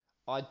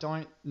I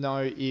don't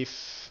know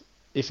if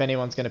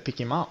anyone's going to pick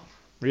him up,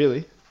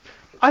 really.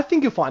 I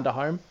think you'll find a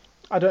home.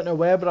 I don't know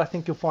where, but I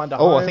think you'll find a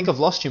home. Oh, I think I've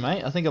lost you,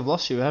 mate. I think I've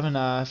lost you. We're having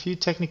a few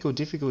technical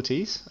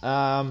difficulties.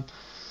 I'm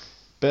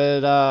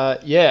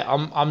not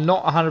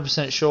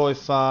 100% sure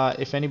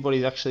if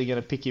anybody's actually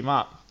going to pick him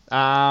up.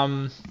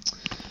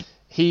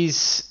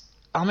 He's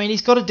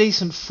got a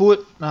decent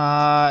foot.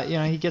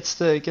 He gets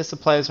the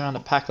players around the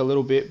pack a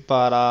little bit,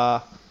 but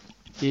I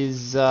do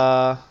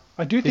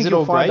think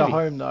you'll find a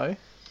home though.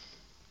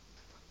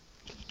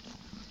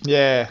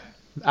 Yeah.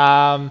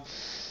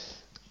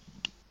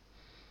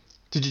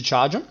 Did you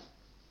charge him?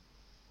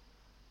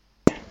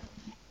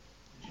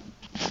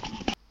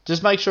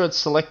 Just make sure it's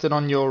selected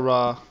on your...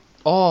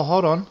 Oh,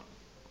 hold on.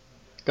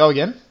 Go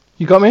again.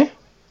 You got me?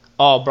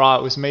 Oh, bro,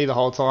 it was me the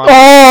whole time.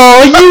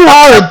 Oh, you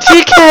are a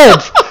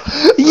dickhead!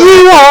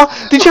 You are...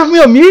 Did you have me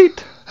on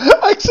mute?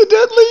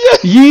 Accidentally, yeah.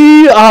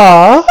 You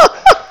are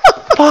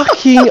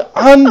fucking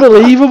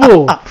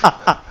unbelievable.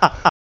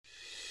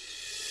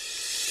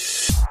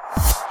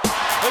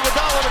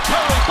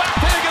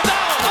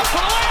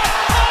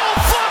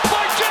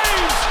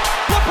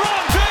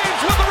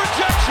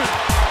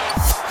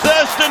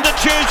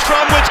 Choose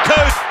from with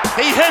Coates.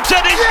 He hits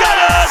it, he's got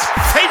it!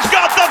 He's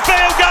got the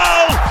field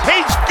goal!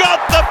 He's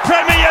got the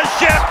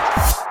premiership!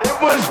 It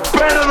was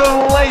better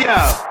than Leo!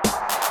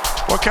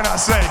 What can I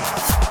say?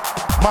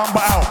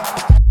 Mamba out.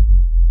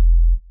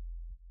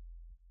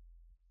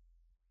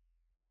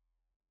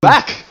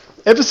 Back!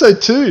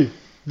 Episode 2.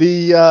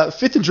 The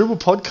Fifth and Dribble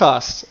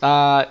podcast.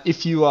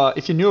 If you're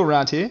new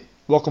around here,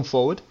 welcome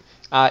forward.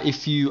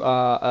 If you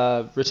are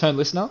a return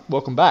listener,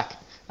 welcome back.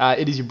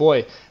 It is your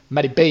boy,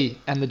 Matty B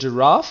and the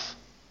Giraffe.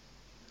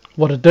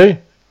 What a do.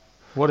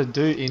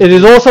 It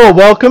is also a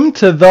welcome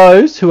to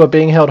those who are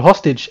being held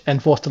hostage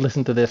and forced to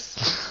listen to this.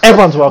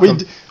 Everyone's welcome.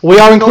 We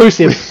are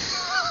inclusive.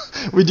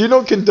 We do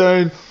not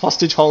condone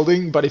hostage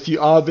holding, but if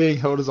you are being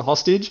held as a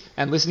hostage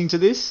and listening to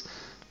this,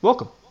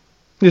 welcome.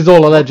 This is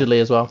all allegedly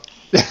as well.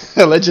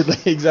 Allegedly,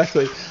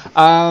 exactly.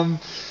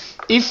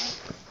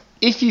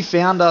 If you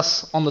found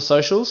us on the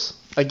socials,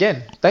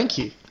 again, thank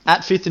you.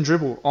 At Fifth and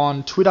Dribble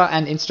on Twitter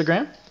and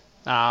Instagram.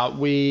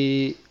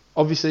 We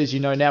obviously, as you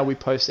know now, we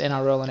post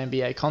NRL and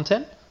NBA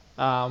content,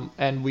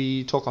 and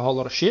we talk a whole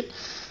lot of shit.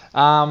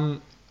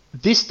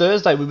 This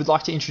Thursday, we would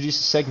like to introduce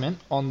a segment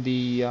on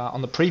the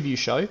preview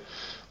show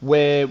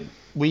where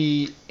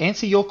we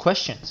answer your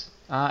questions.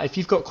 If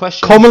you've got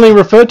questions, commonly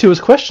referred to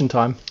as question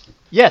time.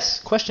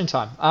 Yes, question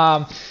time.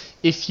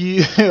 If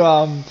you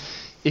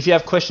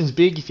have questions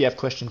big, if you have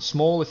questions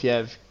small, if you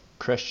have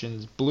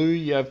questions blue,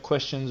 you have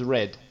questions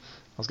red.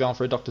 I was going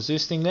for a Dr.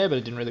 Zeus thing there, but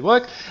it didn't really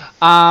work.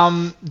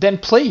 Then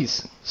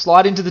please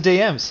slide into the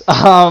DMs.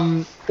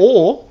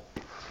 Or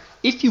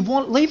if you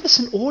want, leave us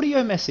an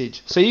audio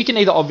message. So you can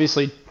either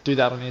obviously do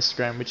that on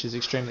Instagram, which is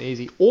extremely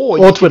easy,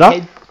 or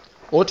Twitter.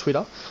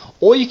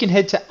 Or you can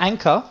head to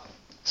Anchor,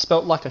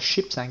 spelt like a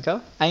ship's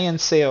anchor,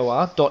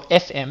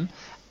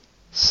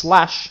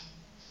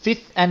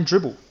 ancor.fm/Fifth and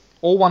Dribble,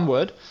 all one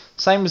word,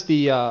 same as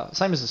the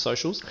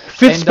socials.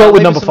 Fifth spelled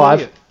with number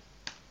 5.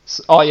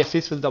 Oh yeah,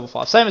 Fifth with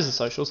 55. Same as the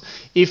socials.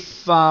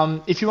 If you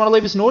want to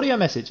leave us an audio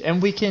message, and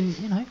we can,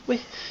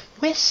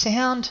 we're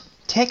sound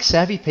tech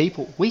savvy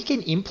people. We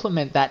can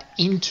implement that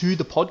into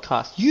the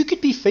podcast. You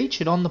could be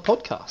featured on the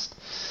podcast.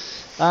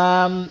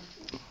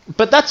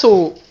 But that's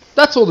all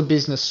the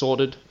business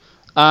sorted.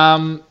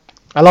 I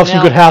love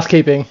some good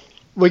housekeeping.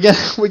 We're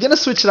gonna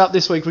switch it up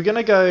this week. We're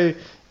gonna go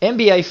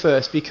NBA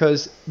first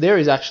because there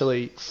is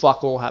actually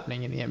fuck all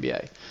happening in the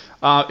NBA.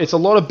 It's a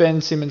lot of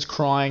Ben Simmons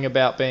crying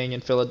about being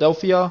in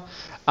Philadelphia,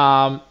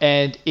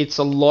 and it's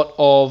a lot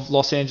of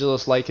Los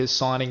Angeles Lakers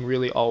signing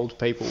really old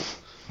people.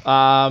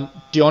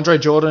 DeAndre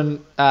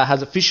Jordan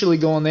has officially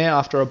gone there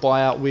after a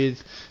buyout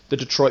with the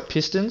Detroit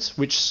Pistons,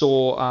 which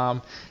saw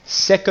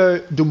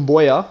Seko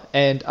Doumbouya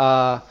and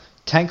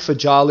Tank for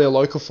Jahlil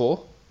Okafor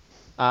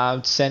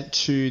sent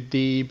to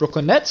the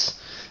Brooklyn Nets.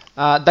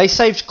 They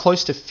saved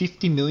close to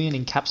 $50 million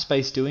in cap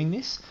space doing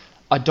this.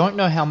 I don't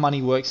know how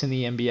money works in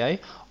the NBA.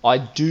 I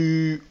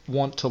do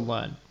want to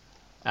learn.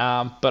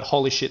 But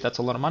holy shit, that's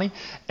a lot of money.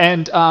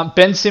 And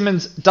Ben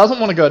Simmons doesn't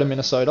want to go to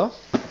Minnesota.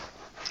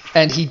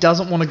 And he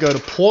doesn't want to go to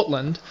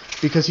Portland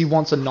because he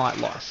wants a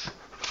nightlife,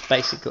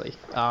 basically.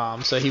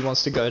 So he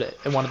wants to go to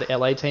one of the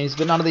LA teams,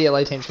 but none of the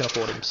LA teams can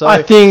afford him. So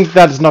I think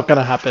that is not going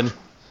to happen.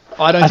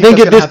 I think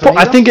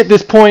at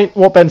this point,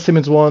 what Ben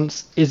Simmons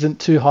wants isn't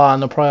too high on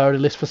the priority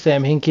list for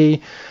Sam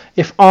Hinkie.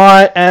 If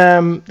I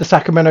am the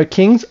Sacramento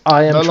Kings,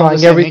 I am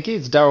trying every... Hinkie,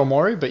 it's Daryl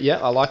Morey, but yeah,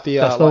 I like the...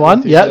 That's the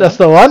one. Yeah, that's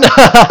the one.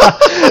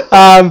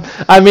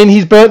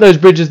 He's burnt those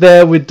bridges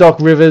there with Doc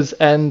Rivers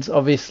and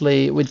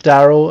obviously with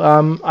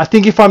Daryl. I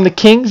think if I'm the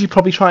Kings, you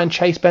probably try and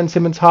chase Ben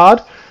Simmons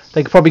hard.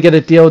 They could probably get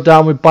a deal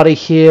done with Buddy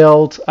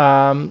Hield,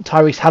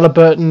 Tyrese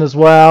Halliburton as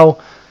well.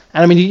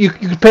 And you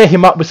could pair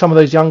him up with some of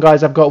those young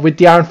guys I've got with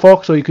De'Aaron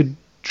Fox, or you could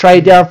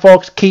trade De'Aaron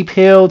Fox, keep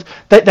Hield.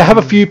 They have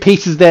a few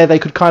pieces there they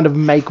could kind of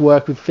make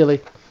work with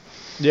Philly.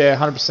 Yeah,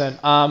 100%.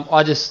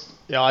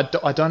 Yeah,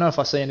 I don't know if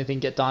I see anything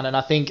get done, and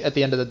I think at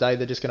the end of the day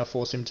they're just going to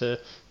force him to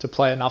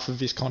play enough of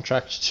his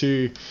contract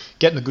to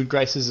get in the good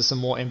graces of some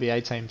more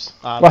NBA teams.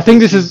 Well, I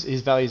think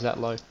his value's that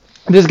low.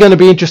 This is going to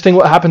be interesting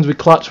what happens with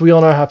Clutch. We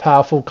all know how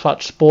powerful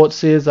Clutch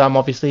Sports is.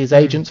 Obviously, his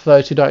agents, for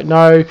those who don't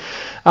know.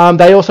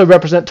 They also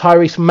represent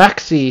Tyrese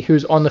Maxey,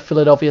 who's on the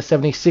Philadelphia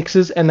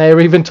 76ers, and they're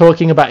even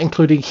talking about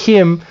including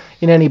him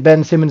in any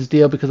Ben Simmons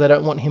deal because they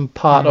don't want him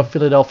part of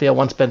Philadelphia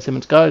once Ben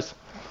Simmons goes.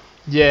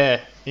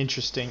 Yeah,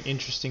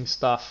 interesting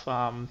stuff.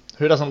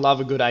 Who doesn't love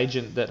a good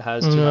agent that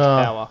has too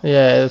much power?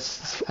 Yeah,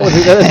 that's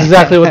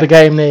exactly what the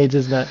game needs,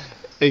 isn't it?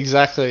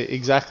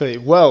 Exactly.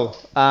 Well,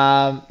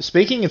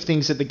 speaking of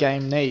things that the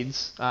game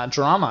needs,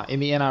 drama in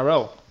the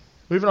NRL.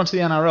 Moving on to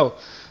the NRL.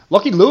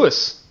 Lockie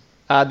Lewis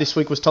this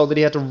week was told that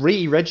he had to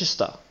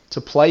re-register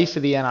to play for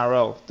the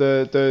NRL.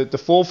 The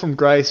fall from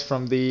grace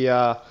from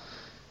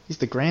he's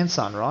the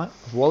grandson, right,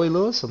 of Wally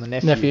Lewis, or the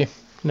nephew?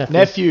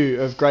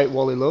 Nephew of great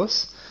Wally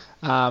Lewis.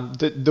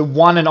 The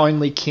one and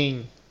only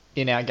king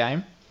in our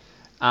game.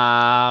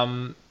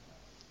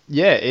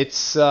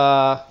 It's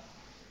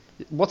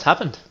what's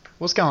happened?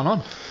 What's going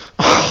on?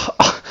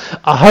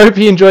 I hope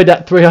you enjoyed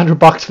that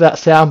 $300 for that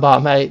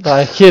soundbar, mate.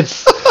 Like,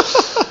 it's...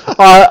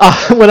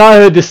 when I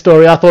heard this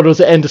story, I thought it was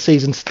an end of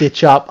season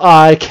stitch up.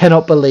 I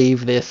cannot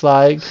believe this.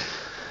 Like,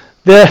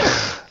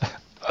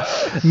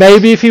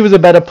 maybe if he was a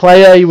better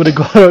player, he would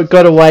have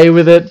got away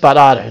with it. But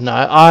I don't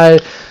know.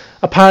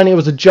 Apparently it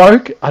was a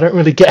joke. I don't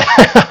really get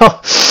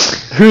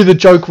who the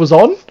joke was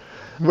on.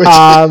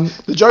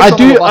 The joke's on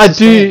all of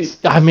us as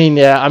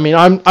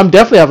fans. I'm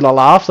definitely having a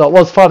laugh, so it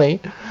was funny.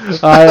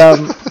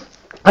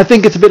 I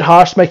think it's a bit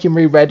harsh to make him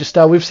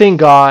re-register. We've seen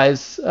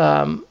guys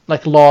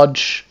like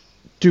Lodge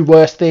do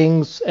worse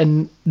things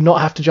and not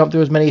have to jump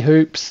through as many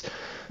hoops.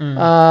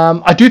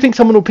 I do think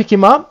someone will pick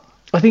him up.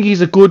 I think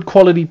he's a good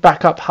quality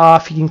backup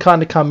half. He can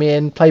kind of come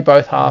in, play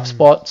both half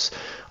spots.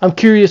 I'm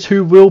curious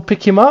who will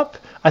pick him up.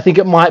 I think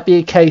it might be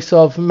a case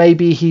of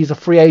maybe he's a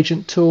free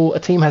agent till a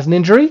team has an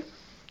injury.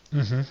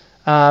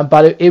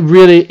 But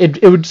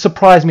it would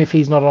surprise me if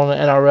he's not on an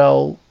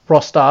NRL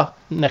roster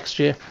next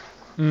year.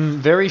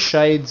 Very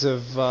shades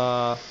of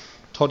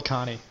Todd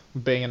Carney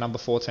being a number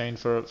 14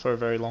 for a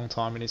very long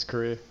time in his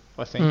career,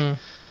 I think.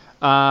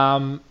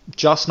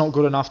 Just not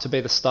good enough to be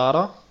the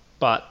starter,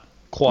 but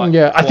quite.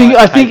 Yeah,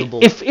 I think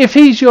if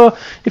he's your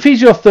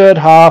third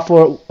half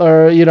or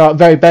at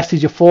very best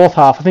he's your fourth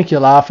half, I think you're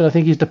laughing. I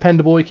think he's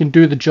dependable. He can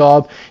do the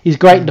job. He's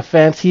great in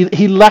defense.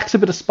 He lacks a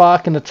bit of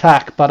spark in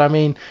attack, but I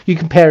mean you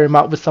can pair him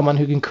up with someone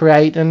who can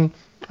create, and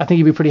I think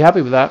you'd be pretty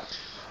happy with that.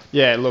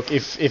 Yeah, look,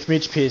 if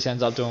Mitch Pearce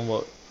ends up doing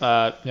what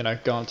going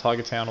to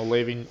Tiger Town or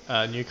leaving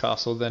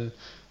Newcastle, then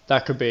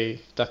that could be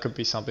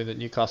something that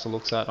Newcastle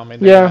looks at. I mean,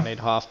 they're going to need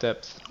half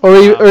depth. Or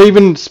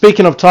even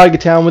speaking of Tiger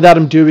Town, with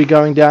Adam Dewey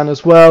going down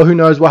as well, who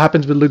knows what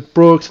happens with Luke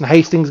Brooks and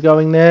Hastings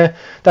going there?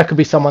 That could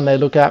be someone they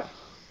look at.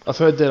 I've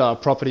heard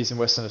that properties in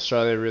Western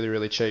Australia are really,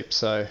 really cheap,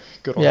 so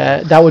good on them.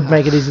 Yeah, that would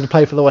make it easy to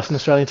play for the Western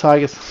Australian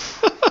Tigers.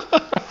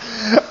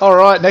 All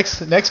right,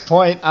 next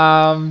point.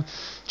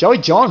 Joey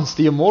Johns,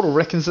 the Immortal,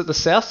 reckons that the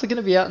Souths are going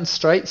to be out in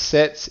straight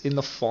sets in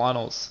the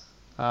finals.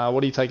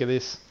 What do you take of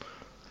this?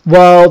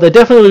 Well, they're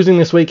definitely losing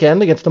this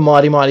weekend against the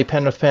mighty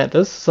Penrith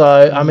Panthers.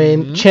 So, I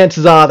mean,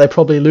 chances are they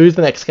probably lose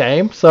the next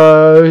game.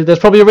 So, there's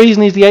probably a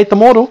reason he's the 8th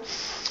Immortal.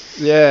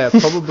 Yeah,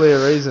 probably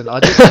a reason. I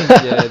just think,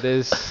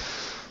 there's...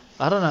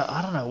 I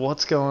don't know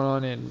what's going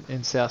on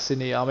in South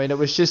Sydney. I mean, it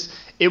was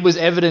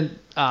evident,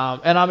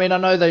 and I mean, I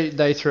know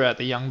they threw out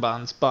the young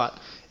buns, but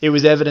it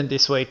was evident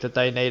this week that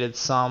they needed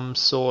some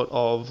sort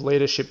of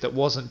leadership that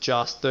wasn't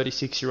just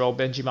 36-year-old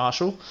Benji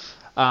Marshall.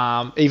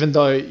 Even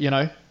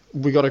though,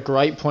 we got a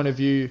great point of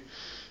view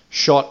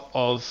shot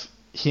of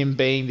him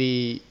being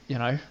the,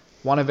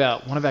 one of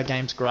our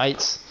game's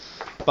greats.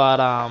 But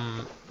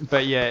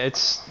yeah,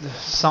 it's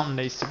something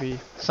needs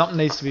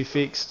to be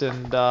fixed,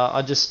 and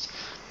I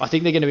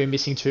think they're going to be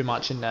missing too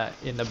much in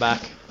the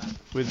back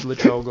with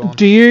Latrell gone.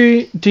 Do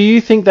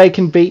you think they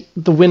can beat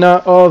the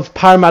winner of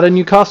Parramatta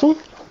Newcastle?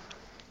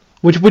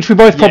 Which we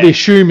both probably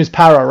assume is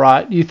Para,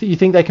 right? You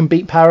think they can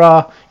beat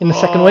Para in the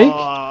second week?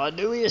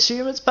 Do we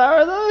assume it's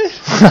Para though?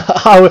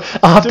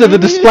 After the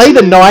display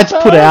the Knights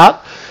put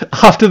out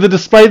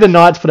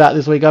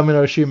this week, I'm going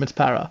to assume it's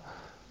Para.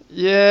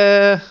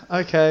 Yeah.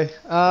 Okay.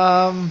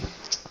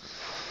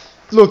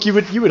 Look, you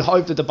would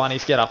hope that the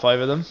Bunnies get up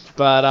over them,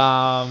 but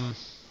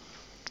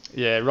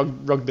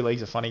rugby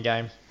league's a funny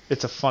game.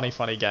 It's a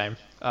funny game.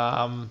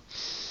 I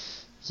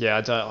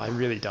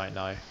really don't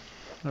know.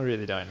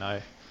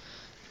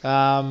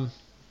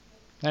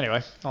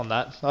 Anyway, on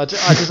that, I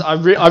just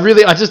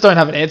don't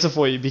have an answer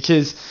for you,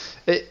 because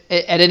at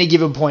any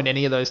given point,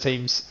 any of those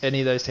teams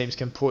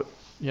can put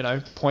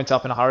points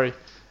up in a hurry.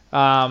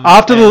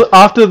 After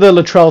the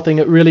Latrell thing,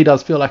 it really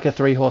does feel like a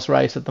 3-horse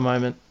race at the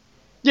moment.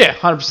 Yeah,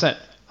 100%.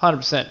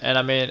 And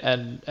I mean,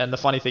 and the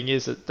funny thing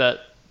is that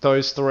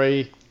those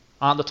three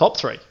aren't the top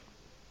three.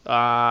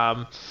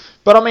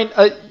 But I mean,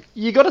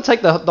 you got to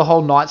take the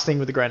whole Knights thing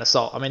with a grain of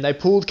salt. I mean, they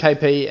pulled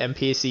KP and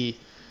Piercy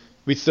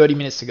with 30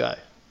 minutes to go.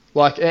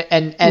 Like,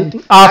 and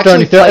After actually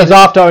only it played was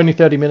after only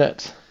 30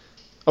 minutes.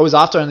 it was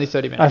after only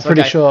 30 minutes. I'm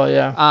pretty okay. sure,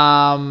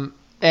 yeah.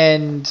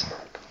 And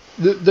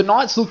the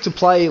Knights looked to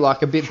play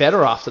like a bit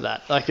better after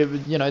that. Like,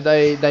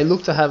 they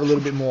looked to have a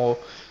little bit more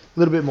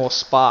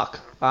spark.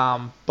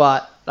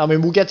 But I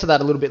mean, we'll get to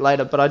that a little bit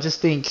later. But I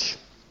just think,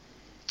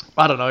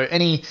 I don't know,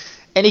 any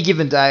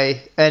given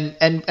day,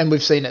 and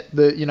we've seen it.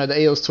 The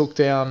Eels took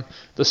down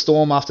the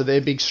Storm after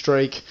their big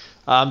streak.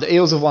 The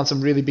Eels have won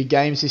some really big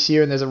games this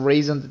year, and there's a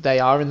reason that they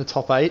are in the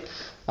top 8.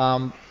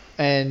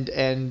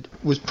 And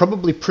was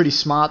probably pretty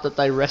smart that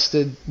they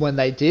rested when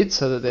they did,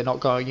 so that they're not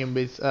going in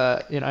with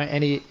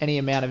any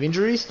amount of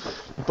injuries.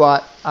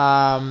 But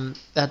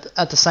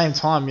at the same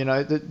time,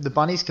 the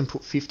Bunnies can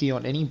put 50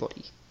 on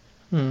anybody,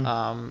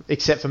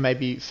 except for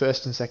maybe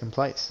first and second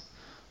place.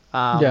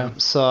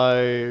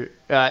 So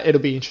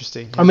it'll be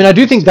interesting. I mean, I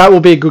do think that will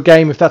be a good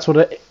game if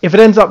if it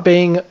ends up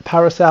being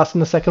Para South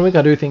in the second week.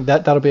 I do think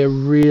that'll be a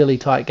really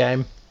tight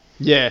game.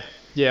 Yeah,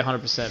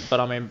 100%.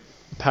 But I mean,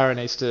 Para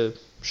needs to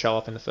show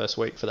up in the first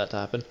week for that to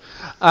happen.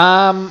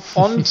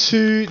 On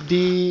to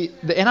the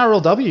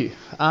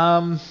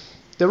NRLW.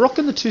 They're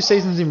rocking the 2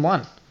 seasons in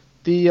one.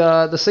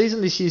 The season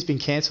this year's been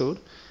cancelled.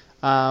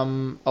 A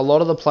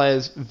lot of the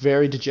players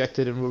very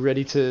dejected and were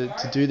ready to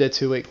do their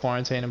 2-week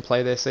quarantine and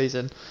play their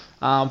season.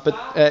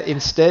 But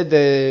instead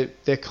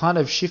they're kind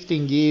of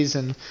shifting gears,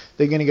 and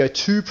they're going to go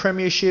 2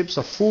 premierships,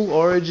 a full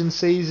Origin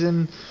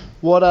season.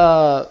 What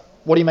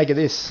do you make of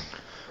this?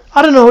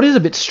 I don't know. It is a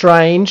bit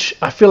strange.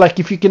 I feel like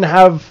if you can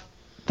have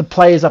the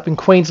players up in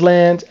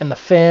Queensland and the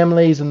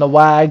families and the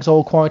WAGs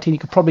all quarantine, you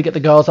could probably get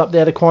the girls up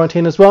there to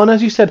quarantine as well. And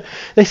as you said,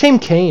 they seem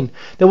keen.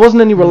 There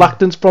wasn't any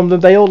reluctance from them.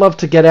 They all love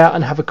to get out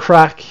and have a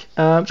crack.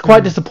 It's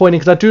quite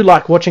disappointing because I do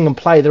like watching them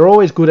play. They're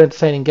always good,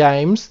 entertaining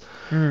games.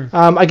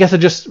 I guess it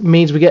just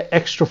means we get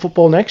extra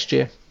football next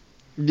year.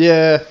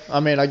 Yeah, I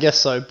mean, I guess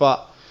so.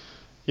 But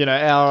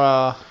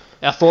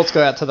our thoughts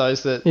go out to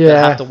those that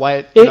have to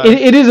wait.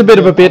 It is a bit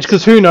of a bitch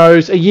because who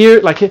knows? A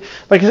year, like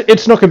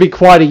it's not going to be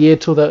quite a year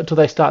till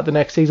they start the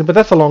next season. But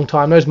that's a long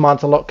time. Those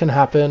months, a lot can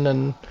happen,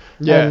 and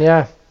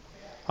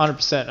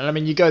 100%. And I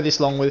mean, you go this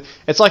long with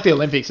it's like the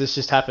Olympics. It's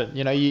just happened.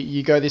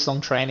 You go this long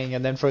training,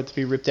 and then for it to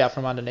be ripped out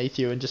from underneath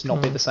you and just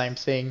not be the same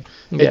thing.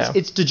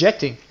 It's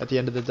dejecting at the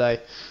end of the day.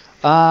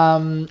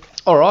 All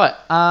right.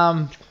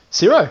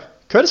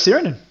 Curtis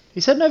Sironen.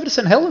 He's heading over to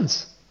St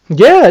Helens.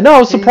 Yeah, no, I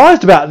was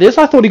surprised about this.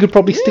 I thought he could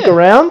probably stick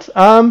around.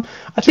 I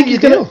think he's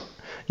going to...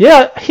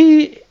 Yeah,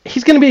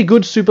 he's going to be a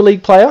good Super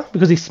League player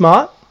because he's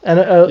smart,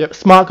 and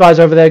smart guys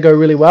over there go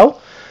really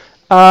well.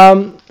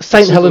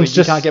 St Helens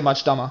just... You can't get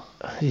much dumber.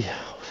 Yeah.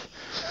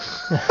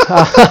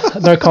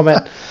 No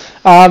comment.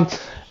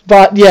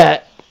 But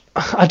yeah,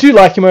 I do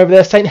like him over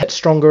there. St Helens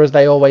stronger as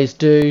they always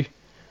do.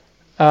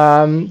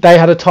 They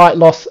had a tight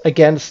loss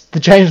against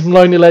the James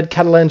Maloney-led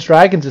Catalans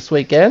Dragons this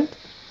weekend.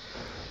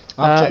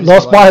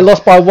 Lost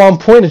by 1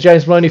 point. A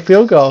James Maloney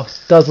field goal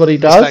does what he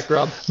does,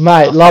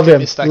 mate. Love him.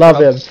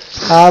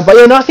 But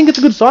yeah, no, I think it's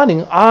a good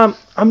signing. I'm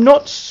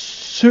not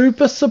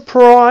super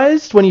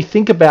surprised when you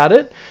think about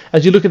it,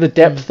 as you look at the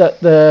depth that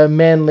the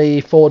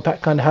Manly forward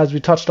pack kind of has. We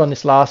touched on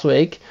this last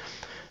week,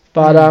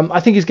 but I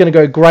think he's going to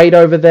go great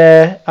over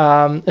there.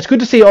 It's good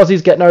to see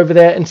Aussies getting over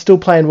there and still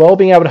playing well,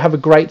 being able to have a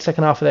great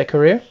second half of their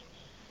career.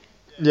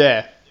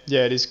 Yeah,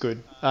 it is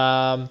good.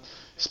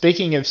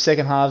 Speaking of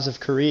second halves of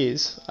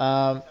careers,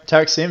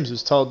 Tarek Sims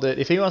was told that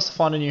if he wants to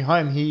find a new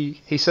home,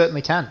 he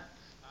certainly can.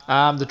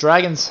 The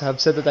Dragons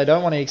have said that they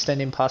don't want to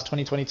extend him past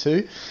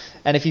 2022,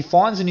 and if he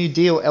finds a new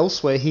deal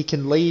elsewhere, he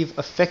can leave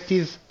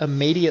effective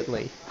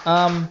immediately.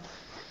 What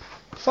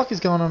the fuck is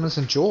going on at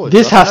St George?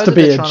 This has to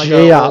be a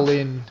G-up.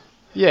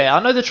 Yeah,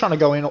 I know they're trying to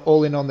go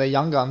all in on their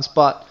young guns,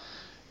 but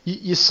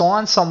you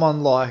sign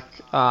someone like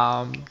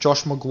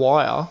Josh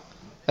Maguire,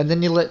 and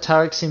then you let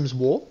Tarek Sims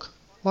walk?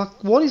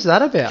 Like, what is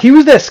that about? He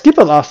was their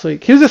skipper last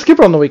week. He was their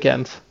skipper on the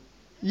weekend.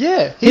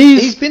 Yeah,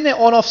 he's been there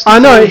on off. I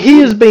know he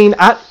has been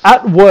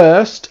at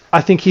worst.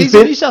 I think he's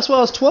been in New South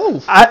Wales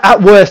 12.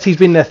 At worst, he's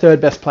been their third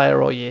best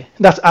player all year.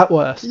 That's at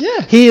worst.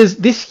 Yeah, he is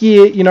this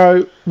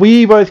year.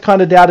 We both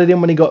kind of doubted him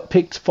when he got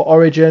picked for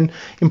Origin.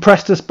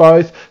 Impressed us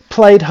both.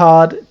 Played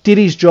hard. Did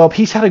his job.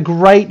 He's had a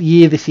great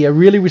year this year.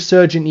 Really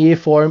resurgent year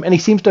for him, and he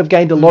seems to have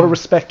gained a lot of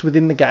respect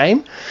within the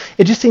game.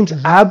 It just seems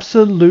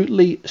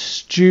absolutely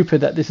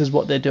stupid that this is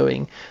what they're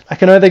doing.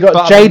 Like, I know they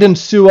got Jaden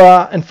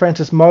Sewer and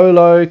Francis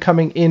Molo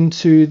coming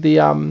into the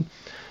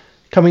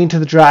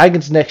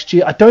Dragons next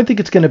year. I don't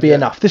think it's going to be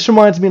enough. This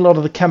reminds me a lot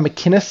of the Cam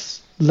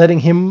McInnes letting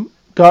him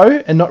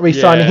go and not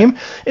re-signing him.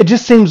 It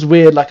just seems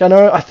weird. Like,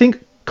 I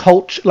think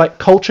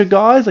culture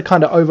guys are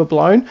kind of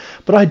overblown,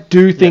 but I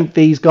do think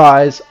these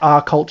guys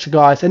are culture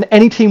guys, and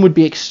any team would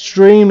be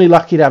extremely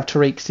lucky to have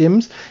Tariq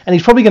Sims, and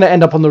he's probably going to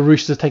end up on the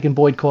Roosters taking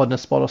Boyd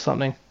Cordner's spot or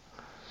something.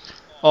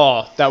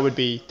 Oh, that would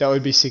be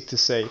sick to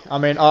see. I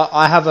mean,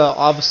 I have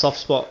a soft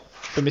spot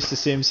for Mr.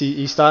 Sims.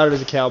 He started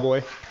as a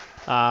Cowboy.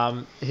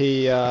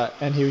 He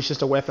was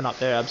just a weapon up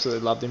there.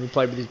 Absolutely loved him. He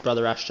played with his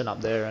brother Ashton up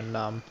there, and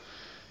I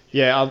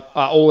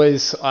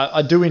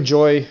do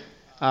enjoy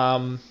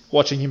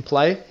watching him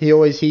play. He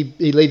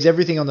leaves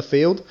everything on the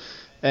field,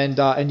 and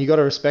you got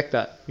to respect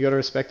that. You got to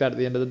respect that at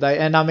the end of the day.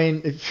 And I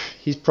mean,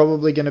 he's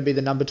probably going to be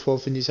the number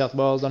 12 for New South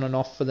Wales on and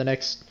off for the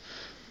next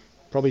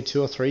probably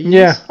 2 or 3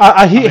 years.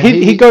 Yeah,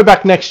 he'd go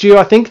back next year.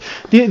 I think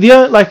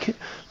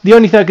the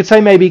only thing I could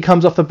say, maybe he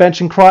comes off the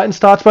bench and Crichton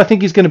starts, but I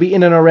think he's going to be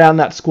in and around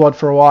that squad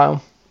for a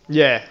while.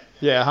 Yeah,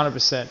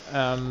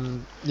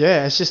 100%.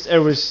 It's just it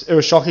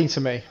was shocking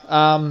to me.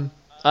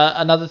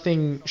 Another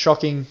thing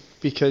shocking,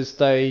 because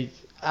they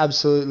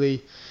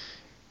absolutely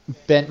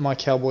bent my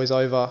Cowboys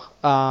over.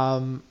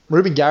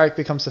 Ruben Garrick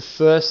becomes the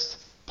first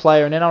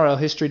player in NRL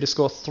history to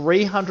score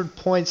 300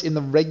 points in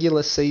the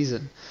regular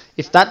season.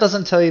 If that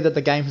doesn't tell you that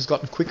the game has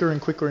gotten quicker and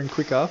quicker and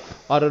quicker,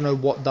 I don't know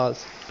what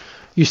does.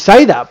 You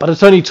say that, but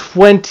it's only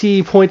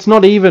 20 points,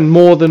 not even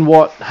more than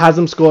what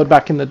Haslam scored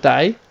back in the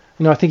day.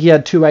 I think he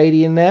had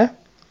 280 in there.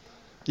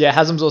 Yeah,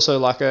 Haslam's also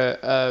like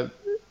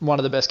one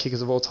of the best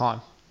kickers of all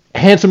time.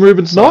 Handsome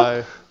Ruben's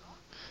not?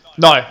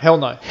 No, hell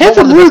no.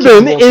 Handsome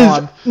Ruben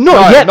is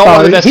not yet,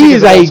 though. He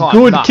is a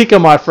good kicker,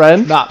 my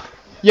friend. Nah.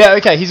 Yeah,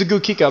 okay, he's a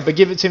good kicker, but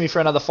give it to me for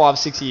another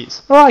 5-6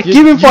 years. All right,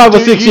 give him 5 or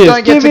 6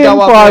 years. Give him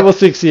 5 or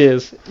 6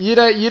 years. You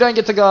don't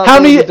get to go. How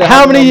many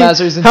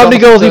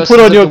goals he put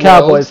on your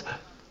Cowboys?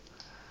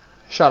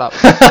 Shut up.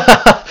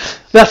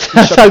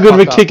 That's how good of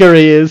a kicker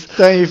he is.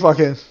 Don't you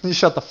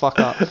shut the fuck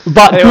up.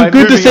 But anyway,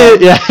 good to see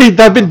it. Yeah,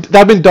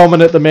 they've been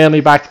dominant, the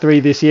Manly back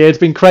three this year. It's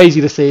been crazy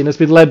to see, and it's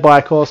been led by,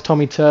 of course,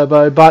 Tommy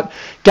Turbo, but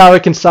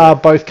Garrick and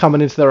Saab both coming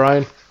into their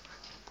own.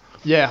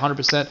 Yeah,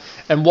 100%.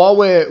 And while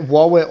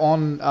we're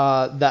on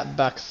that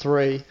back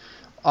three,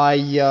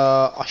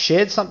 I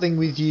shared something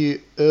with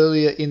you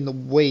earlier in the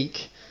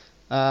week.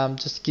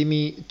 Just give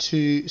me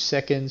 2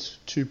 seconds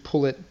to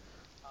pull it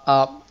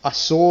up. I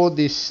saw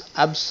this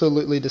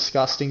absolutely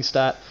disgusting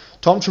stat.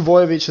 Tom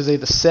Trbojevic has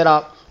either set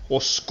up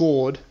or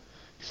scored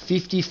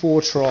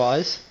 54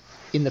 tries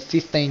in the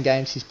 15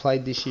 games he's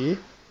played this year.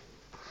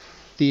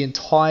 The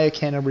entire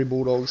Canterbury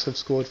Bulldogs have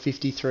scored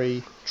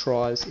 53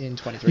 tries in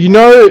 23 You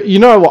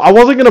know what? I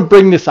wasn't going to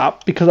bring this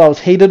up because I was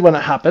heated when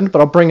it happened, but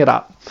I'll bring it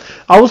up.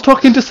 I was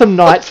talking to some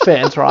Knights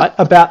fans, right,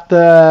 about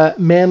the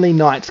Manly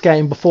Knights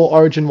game before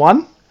Origin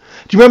 1.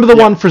 Do you remember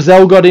the one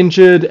Frizzell got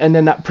injured, and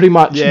then that pretty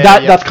much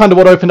that's kind of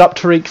what opened up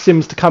Tariq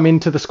Sims to come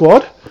into the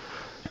squad?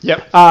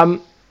 Yep.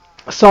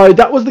 So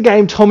that was the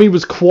game Tommy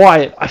was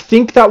quiet. I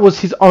think that was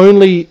his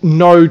only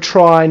no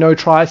try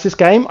assist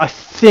game. I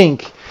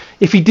think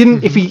if he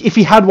didn't, if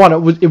he had one,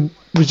 it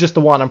was just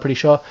the one. I'm pretty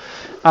sure.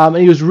 And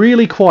he was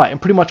really quiet,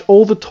 and pretty much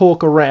all the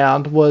talk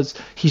around was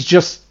he's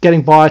just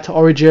getting by to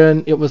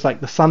Origin. It was like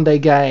the Sunday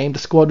game. The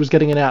squad was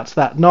getting announced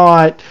that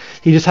night.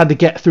 He just had to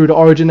get through to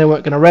Origin. They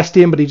weren't going to rest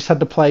him, but he just had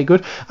to play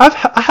good. I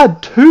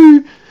had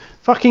 2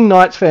 fucking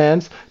Knights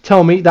fans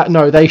tell me that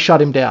no, they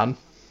shut him down.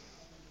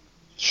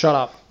 Shut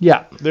up.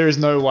 Yeah. There is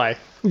no way.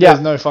 Yeah.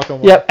 There's no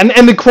fucking way. Yeah,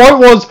 and the quote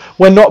was,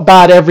 "We're not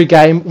bad every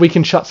game. We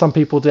can shut some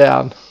people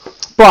down."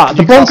 But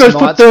the Broncos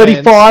put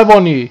 35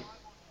 on you.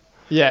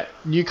 Yeah,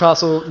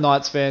 Newcastle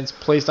Knights fans,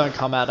 please don't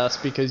come at us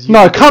because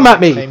come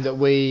at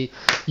me.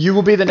 You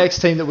will be the next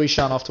team that we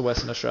shun off to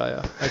Western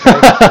Australia. Okay,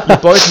 you're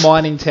both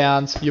mining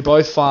towns, you're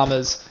both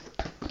farmers.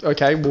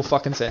 Okay, we'll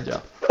fucking send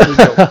you. We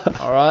will.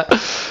 All right.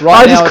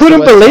 I just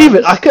couldn't believe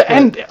it.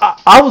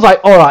 I was like,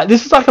 all right,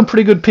 this is like a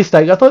pretty good piss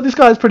take. I thought this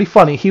guy was pretty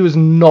funny. He was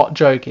not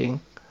joking.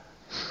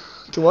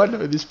 Do I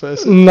know this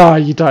person? No,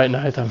 you don't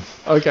know them.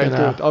 Okay,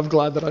 good. I'm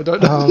glad that I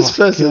don't know this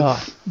person.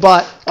 God.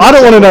 But I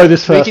don't want to know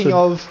this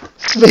person.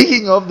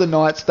 Speaking of the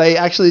Knights, they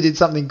actually did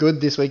something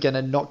good this weekend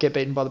and not get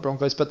beaten by the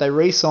Broncos, but they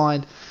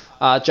re-signed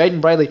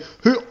Jayden Brailey,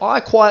 who I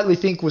quietly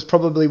think was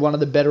probably one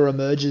of the better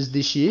emergers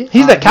this year.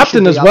 He's their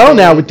captain as well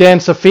now, with Dan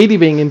Safidi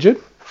being injured.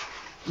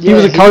 He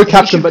was a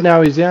co-captain, but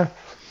now he's,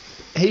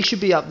 He should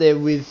be up there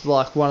with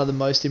like one of the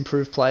most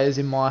improved players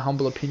in my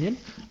humble opinion,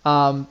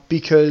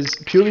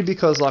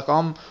 because like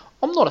I'm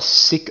not a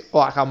sick,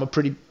 like I'm a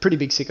pretty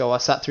big sicko. I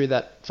sat through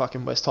that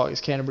fucking West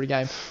Tigers Canterbury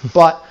game,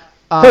 but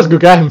that was a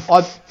good game.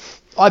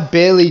 I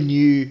barely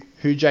knew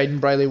who Jayden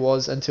Brailey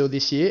was until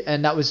this year,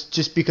 and that was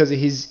just because of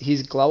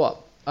his glow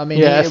up. I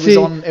mean,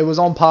 it was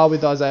on par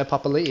with Isaiah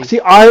Papali'i.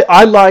 See,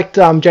 I liked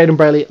Jayden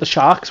Brailey at the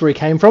Sharks, where he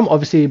came from.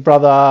 Obviously,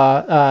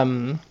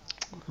 brother.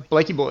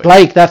 Blakey boy.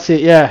 Blake, that's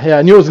it, yeah.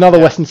 I knew it was another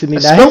Western Sydney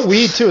name. It's spelled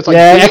weird too. It's like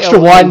extra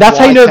Y. That's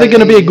how you know they're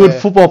going to be a good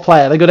football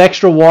player. They got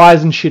extra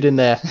Y's and shit in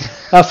there.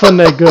 That's when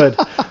they're good.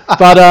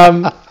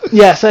 But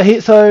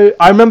so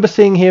I remember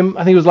seeing him.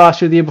 I think it was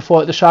last year, the year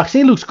before at the Sharks.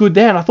 He looks good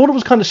there, and I thought it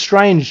was kind of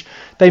strange.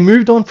 They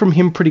moved on from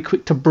him pretty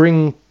quick to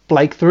bring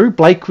Blake through.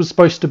 Blake was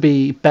supposed to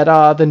be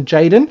better than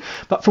Jayden,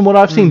 but from what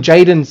I've seen,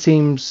 Jayden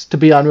seems to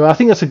be unreal. I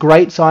think that's a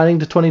great signing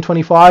to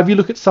 2025. You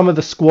look at some of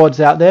the squads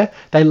out there,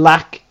 they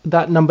lack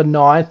that number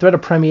 9. They're at a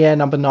premier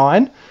number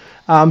 9.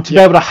 To be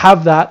able to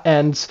have that,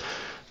 and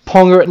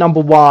Ponga at number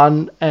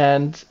 1,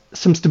 and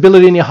some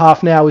stability in your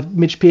half now with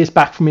Mitch Pearce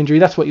back from injury,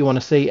 that's what you want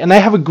to see. And they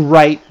have a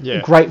great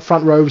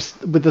front row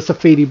with the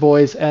Safidi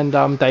boys and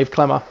Dave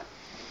Clemmer.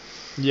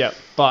 Yeah,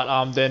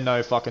 but they're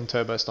no fucking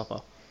turbo stopper.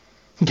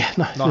 Yeah,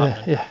 no, not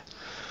happening. Yeah.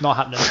 Not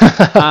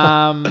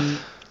happening.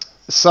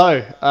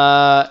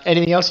 So,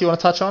 anything else you want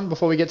to touch on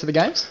before we get to the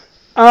games?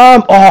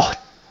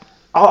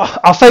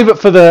 I'll save it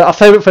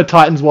for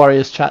Titans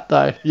Warriors chat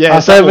though. Yeah,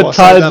 I'll save it for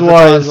Titans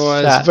Warriors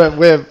chat. But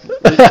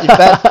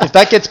if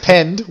that gets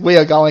penned, we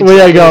are going.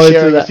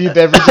 Sharing a few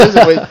beverages.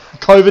 And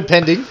COVID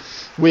pending,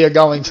 we are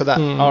going to that.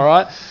 All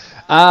right.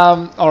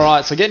 All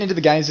right. So getting into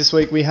the games this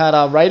week, we had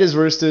Raiders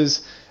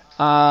Roosters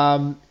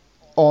on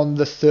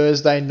the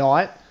Thursday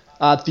night.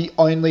 The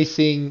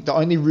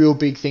only real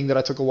big thing that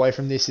I took away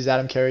from this is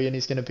Adam Kerrigan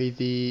is going to be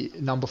the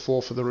number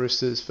 4 for the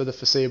Roosters for the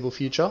foreseeable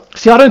future.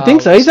 See, I don't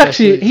think so. He's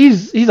actually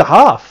he's a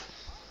half.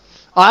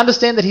 I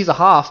understand that he's a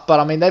half, but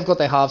I mean they've got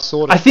their halves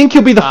sorted. I think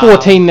he'll be the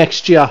 14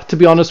 next year. To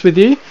be honest with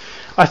you,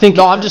 I think.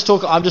 No, I'm just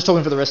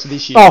talking for the rest of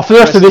this year. Oh, for the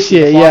rest of this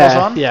year,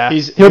 yeah.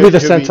 He'll be the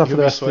centre for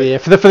the rest of the year.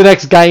 For the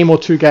next game or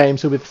 2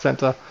 games, he'll be the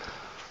centre.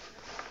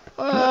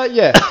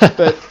 Yeah,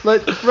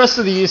 but rest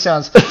of the year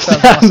sounds better.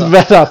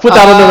 Put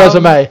that on the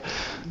resume.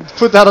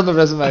 Put that on the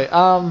resume.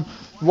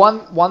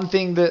 One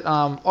thing that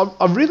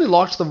I really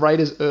liked the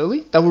Raiders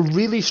early. They were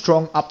really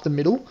strong up the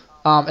middle,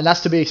 and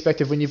that's to be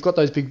expected when you've got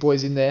those big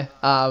boys in there.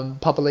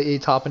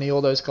 Papali'i, Tarpany,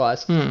 all those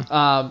guys.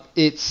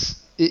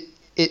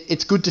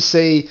 It's good to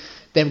see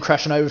them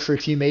crashing over for a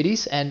few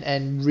meaties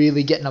and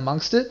really getting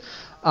amongst it.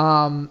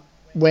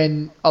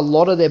 When a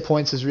lot of their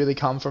points has really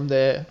come from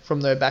their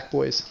back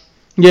boys.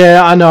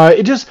 Yeah, I know.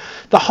 It just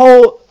the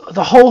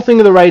whole thing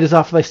of the Raiders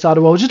after they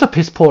started well was just a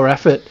piss poor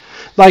effort.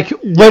 Like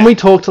when we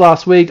talked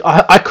last week,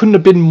 I couldn't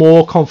have been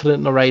more confident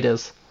in the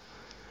Raiders.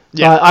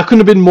 Yeah, I couldn't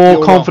have been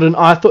more confident.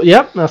 Wrong. I thought,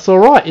 yep, that's all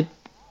right. It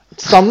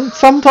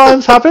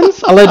sometimes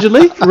happens,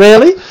 allegedly,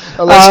 rarely.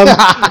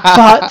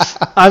 But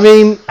I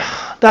mean,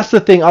 that's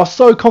the thing. I was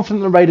so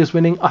confident in the Raiders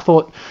winning. I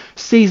thought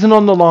season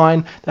on the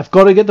line, they've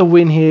got to get the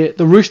win here.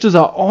 The Roosters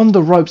are on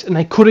the ropes and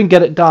they couldn't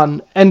get it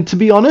done. And to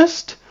be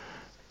honest,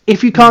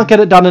 if you can't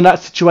get it done in that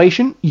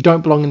situation, you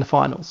don't belong in the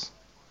finals.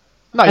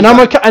 No, and I'm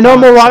okay. And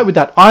I'm all right with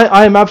that.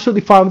 I am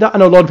absolutely fine with that. I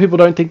know a lot of people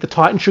don't think the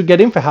Titans should get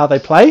in for how they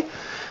play.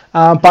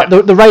 But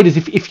the Raiders,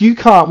 if you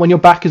can't, when your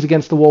back is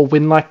against the wall,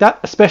 win like that,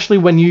 especially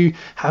when you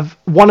have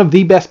one of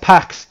the best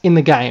packs in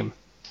the game.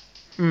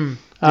 Yeah,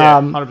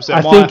 100%.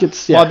 I think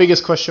it's... Yeah. My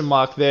biggest question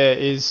mark there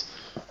is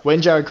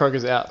when Jared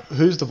Croker's out,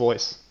 who's the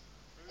voice?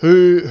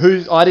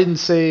 Who I didn't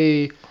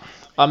see...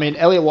 I mean,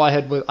 Elliot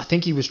Whitehead, I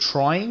think he was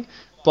trying,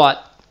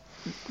 but...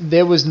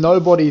 There was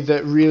nobody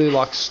that really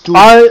stood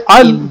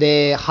in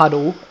their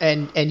huddle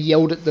and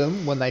yelled at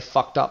them when they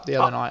fucked up the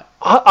other night.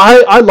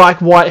 I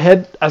like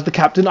Whitehead as the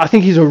captain. I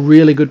think he's a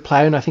really good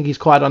player and I think he's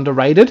quite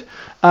underrated.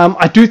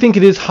 I do think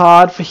it is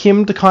hard for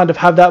him to kind of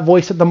have that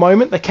voice at the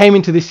moment. They came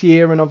into this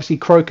year and obviously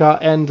Croker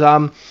and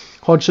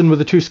Hodgson were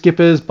the 2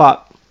 skippers,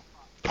 but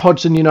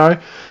Hodgson,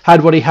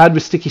 had what he had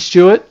with Sticky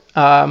Stewart,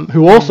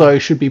 who also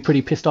should be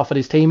pretty pissed off at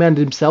his team and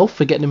himself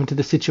for getting him into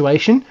this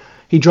situation.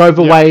 He drove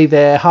away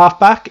their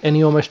halfback and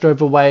he almost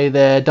drove away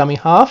their dummy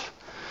half.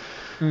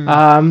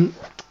 I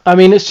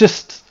mean, it's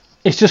just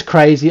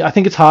crazy. I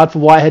think it's hard for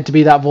Whitehead to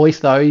be that voice,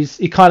 though.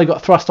 He kind of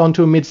got thrust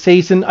onto a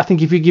mid-season. I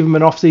think if you give him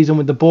an off-season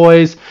with the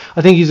boys,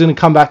 I think he's going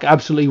to come back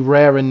absolutely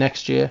raring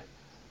next year.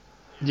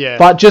 Yeah.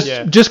 But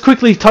just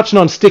quickly touching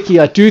on Sticky,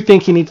 I do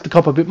think he needs to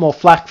cop a bit more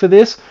flack for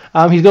this.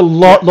 He's got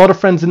a lot of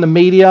friends in the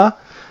media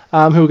who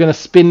are going to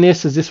spin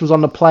this as this was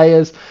on the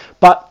players.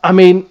 But, I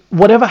mean,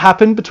 whatever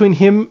happened between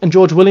him and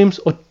George Williams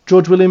or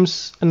George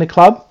Williams and the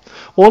club,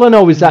 all I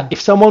know is that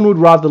if someone would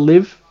rather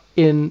live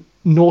in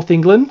North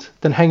England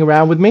than hang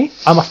around with me,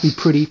 I must be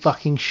pretty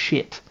fucking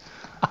shit.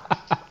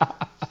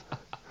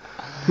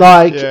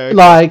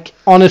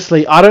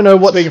 Honestly, I don't know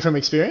what... Speaking from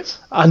experience?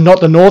 Not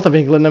the north of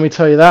England, let me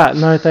tell you that.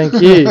 No, thank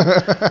you.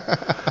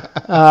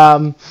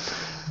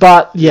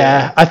 But,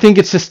 yeah, I think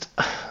it's just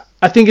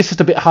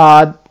a bit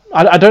hard.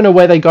 I don't know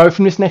where they go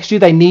from this next year.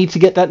 They need to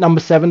get that number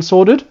 7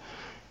 sorted.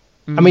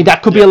 I mean,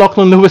 that could be a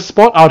Lachlan Lewis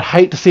spot. I would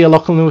hate to see a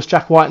Lachlan Lewis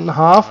Jack White in the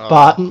half,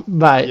 but,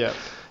 mate,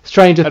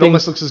 stranger things... It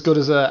almost looks as good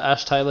as a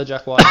Ash Taylor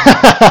Jack White.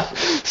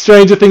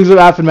 Stranger things have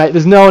happened, mate.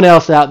 There's no one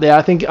else out there.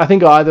 I think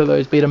either of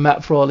those beat a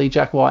Matt Frawley,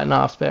 Jack White and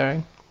half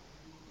sparing.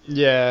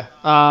 Yeah.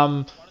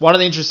 One of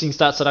the interesting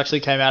stats that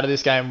actually came out of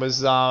this game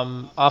was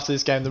after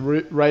this game, the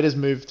Raiders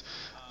moved...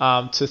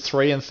 to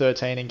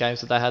 3-13 in games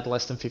that they had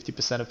less than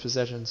 50% of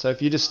possession. So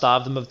if you just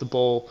starve them of the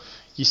ball,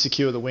 you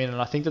secure the win. And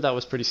I think that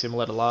was pretty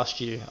similar to last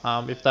year.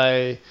 If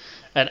they,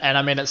 and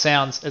I mean it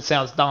sounds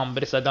dumb,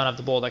 but if they don't have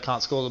the ball, they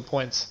can't score the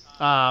points.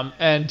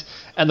 And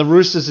the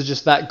Roosters are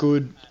just that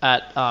good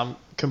at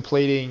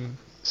completing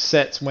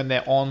sets when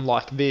they're on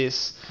like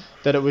this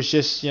that it was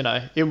just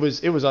it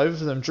was over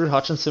for them. Drew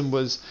Hutchinson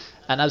was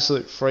an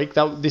absolute freak.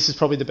 This is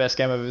probably the best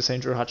game I've ever seen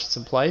Drew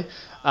Hutchinson play.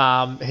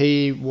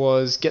 He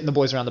was getting the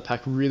boys around the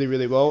pack really,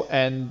 really well,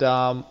 and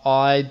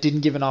I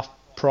didn't give enough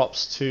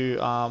props to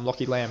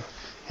Lachie Lamb.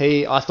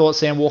 I thought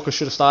Sam Walker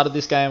should have started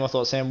this game. I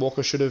thought Sam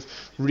Walker should have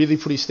really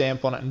put his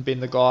stamp on it and been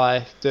the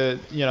guy, the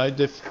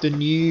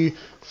new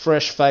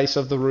fresh face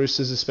of the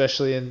Roosters,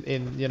 especially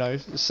in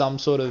some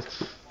sort of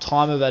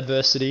time of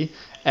adversity.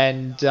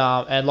 And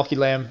Lockie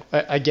Lamb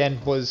again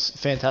was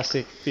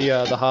fantastic.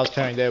 The halves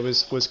pairing there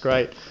was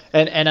great.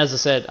 And as I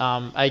said,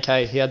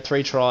 AK, he had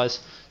 3 tries,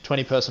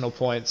 20 personal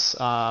points,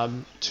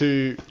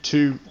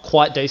 two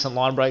quite decent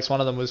line breaks. One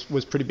of them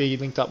was pretty big. He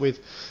linked up with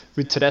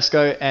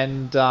Tedesco,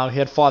 and he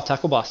had 5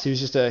 tackle busts. He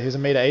was a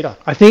meter eater.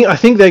 I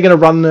think they're going to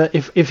run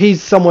if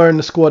he's somewhere in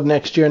the squad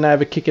next year and they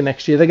have a kicker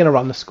next year, they're going to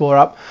run the score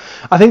up.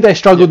 I think they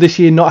struggled this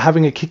year not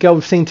having a kicker.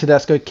 We've seen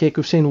Tedesco kick,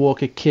 we've seen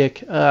Walker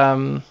kick.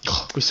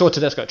 We saw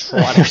Tedesco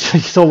try. We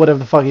saw whatever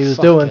the fuck he was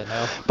doing.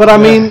 Hell. But I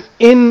mean,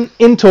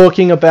 in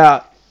talking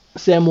about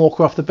Sam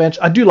Walker off the bench,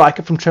 I do like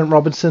it from Trent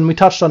Robinson. We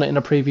touched on it in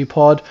a preview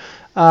pod.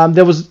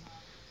 There's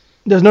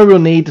no real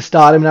need to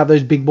start him and have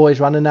those big boys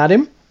running at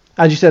him.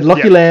 As you said,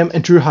 Lockie Lamb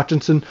and Drew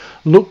Hutchinson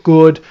look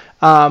good.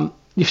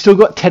 You've still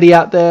got Teddy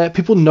out there.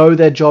 People know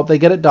their job. They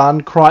get it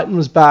done. Crichton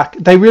was back.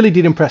 They really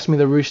did impress me,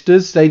 the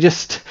Roosters. They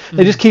just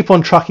keep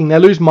on trucking. They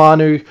lose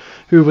Manu,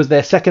 who was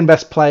their second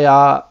best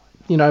player,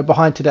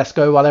 behind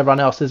Tedesco while everyone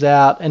else is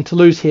out. And to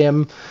lose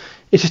him,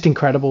 it's just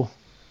incredible.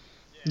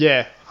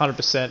 Yeah,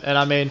 100%. And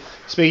I mean,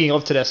 speaking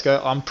of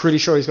Tedesco, I'm pretty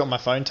sure he's got my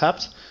phone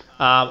tapped.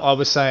 I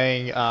was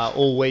saying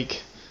all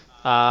week,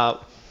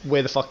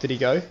 where the fuck did he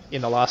go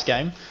in the last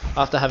game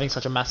after having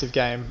such a massive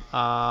game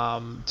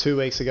 2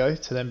 weeks ago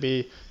to then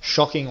be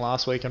shocking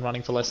last week and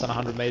running for less than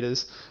 100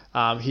 metres.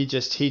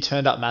 He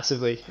turned up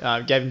massively,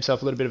 gave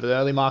himself a little bit of an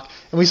early mark,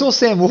 and we saw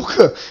Sam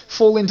Walker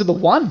fall into the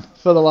 1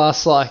 for the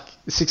last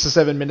 6 or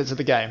 7 minutes of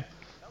the game.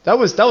 That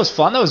was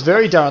fun. That was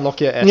very Darren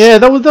Lockyer-esque. Yeah,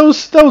 that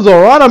was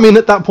all right. I mean,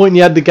 at that point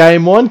you had the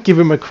game on, give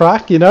him a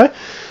crack, got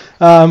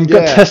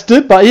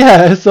tested, but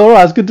yeah, it's all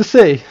right. It's good to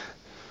see.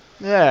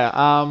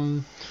 Yeah.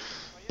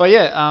 But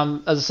yeah,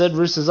 as I said,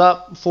 Roosters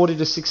up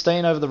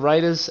 40-16 over the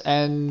Raiders,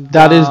 and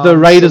that is the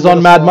Raiders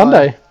on Mad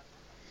Monday.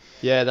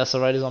 Yeah, that's the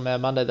Raiders on Mad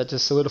Monday. That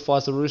just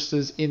solidifies the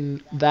Roosters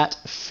in that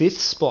 5th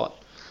spot.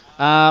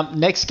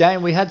 Next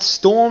game we had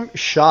Storm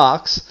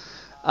Sharks,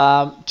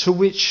 to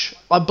which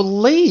I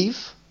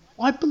believe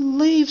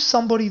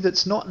somebody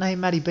that's not named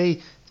Matty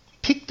B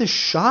picked the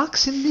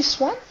Sharks in this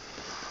one.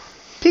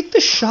 Picked the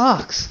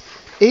Sharks,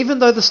 even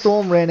though the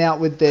Storm ran out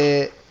with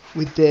their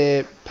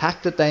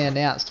pack that they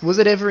announced. Was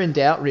it ever in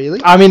doubt,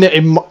 really? I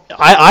mean,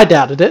 I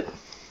doubted it.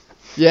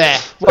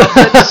 Yeah. Well,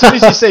 as soon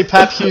as you see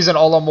Pap Hughes and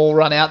Olam all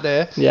run out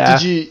there, yeah.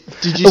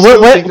 Did you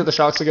still think that the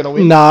Sharks are going to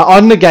win? Nah,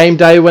 on the game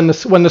day when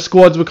the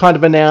squads were kind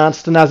of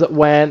announced and as it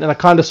went, and I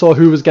kind of saw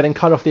who was getting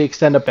cut off the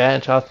extended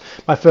bench,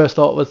 my first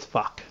thought was,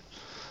 fuck.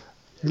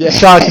 Yeah.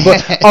 Sharks,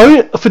 but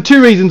only for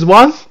 2 reasons.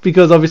 1,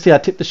 because obviously I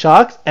tipped the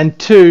Sharks, and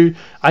 2,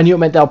 I knew it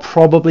meant they were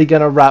probably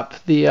going to wrap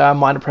the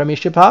minor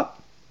premiership up.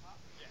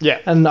 Yeah.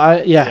 And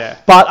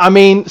but I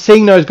mean,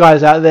 seeing those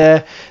guys out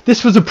there,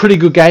 this was a pretty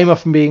good game,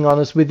 if I'm being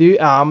honest with you.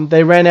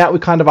 They ran out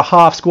with kind of a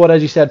half squad,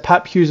 as you said,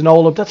 Pap, Hughes and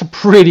Olam. That's a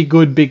pretty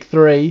good big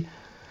 3.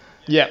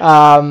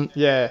 Yeah.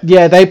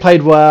 Yeah, they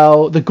played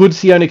well. The good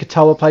Sione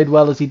Katoa played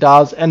well as he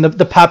does, and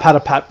the Pap had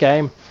a Pap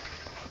game.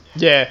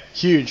 Yeah,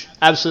 huge,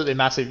 absolutely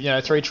massive.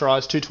 3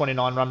 tries,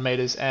 229 run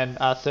meters, and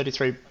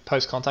 33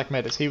 post contact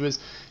meters. He was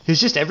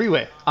just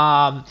everywhere.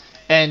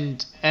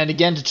 And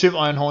again, to toot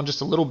my own horn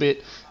just a little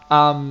bit,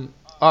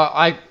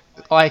 I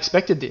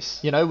expected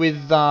this.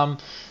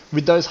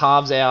 With those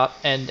halves out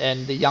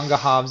and the younger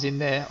halves in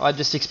there, I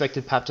just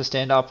expected Pap to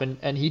stand up,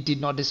 and he did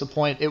not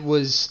disappoint. It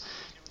was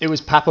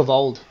Pap of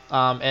old.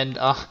 And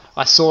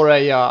I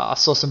saw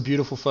some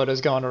beautiful photos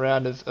going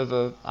around of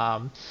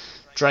a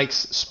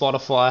Drake's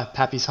Spotify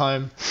Pappy's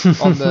home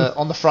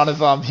on the front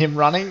of him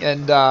running,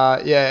 and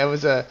it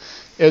was a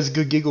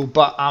good giggle.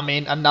 But I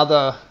mean,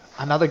 another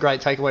great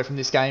takeaway from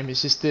this game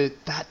is just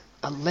that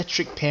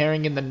electric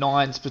pairing in the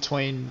 9s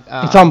between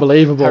it's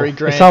unbelievable. Harry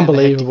Grant it's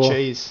unbelievable. and the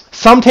Cheese.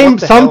 Some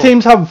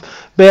teams have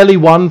barely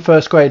 1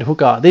 first grade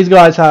hooker. These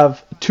guys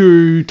have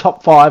 2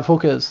 top 5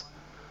 hookers.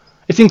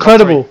 It's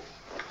incredible.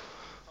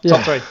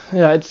 Top 3.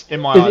 Yeah, it's in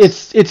my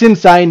eyes. It's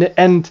insane.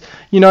 And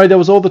there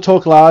was all the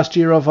talk last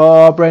year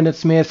of Brandon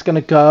Smith's going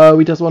to go.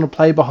 He doesn't want to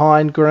play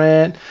behind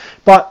Grant.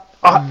 But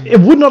it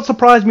would not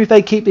surprise me if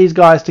they keep these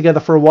guys together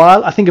for a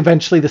while. I think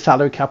eventually the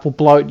salary cap will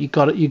bloat. You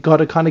got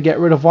to kind of get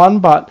rid of one.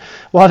 But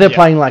while they're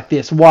playing like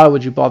this, why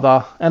would you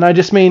bother? And I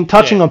just mean,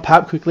 touching on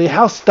Pap quickly,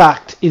 how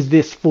stacked is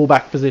this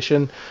fullback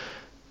position?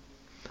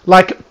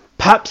 Like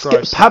Pap's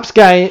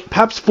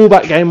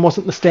fullback game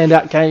wasn't the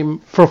standout game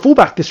for a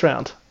fullback this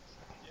round.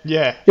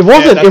 Yeah, it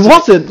wasn't. It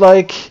wasn't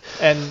like.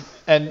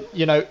 And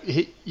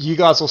you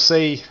guys will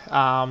see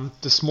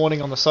this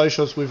morning on the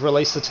socials we've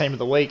released the team of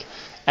the week,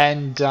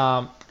 and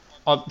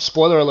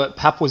spoiler alert,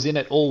 Pap was in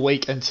it all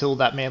week until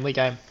that Manly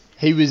game.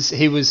 He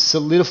was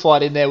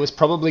solidified in there, was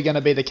probably going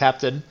to be the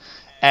captain,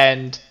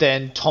 and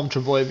then Tom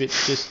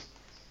Trbojevic just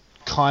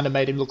kind of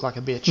made him look like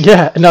a bitch.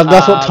 Yeah, no,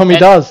 that's what Tommy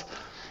does.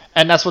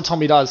 And that's what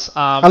Tommy does.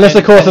 Unless,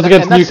 of course, it's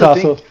against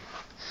Newcastle.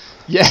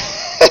 Yeah,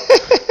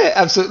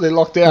 absolutely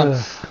locked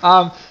down.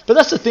 But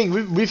that's the thing.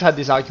 We've had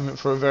this argument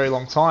for a very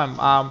long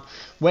time.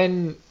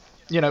 When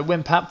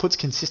Pat puts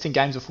consistent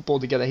games of football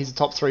together, he's a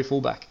top 3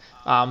 fullback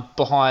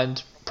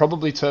behind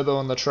probably Turbo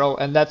and Latrell,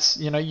 and that's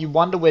you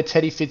wonder where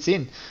Teddy fits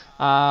in.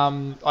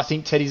 I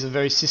think Teddy's a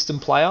very system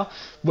player,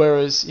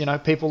 whereas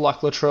people like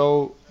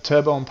Latrell,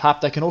 Turbo, and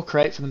Pap, they can all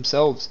create for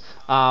themselves,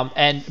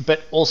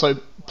 but also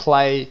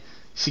play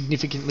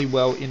significantly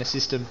well in a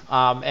system.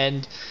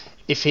 And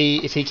if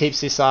he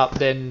keeps this up,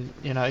 then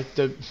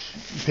the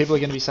people are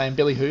going to be saying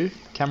Billy who,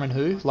 Cameron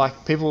who,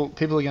 like people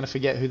are going to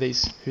forget who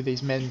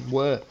these men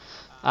were.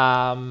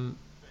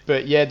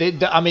 But yeah,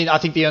 I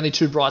think the only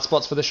 2 bright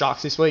spots for the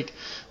Sharks this week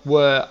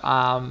were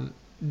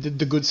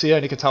the good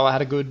Sione Katoa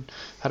had a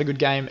good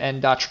game,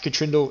 and Tricky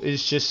Trindle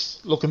is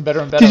just looking better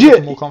and better.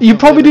 More confident. You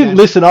probably didn't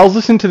listen. I was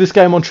listening to this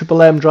game on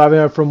Triple M driving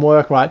home from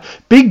work, right?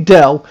 Big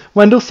Dell,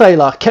 Wendell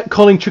Saylor kept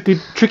calling Tricky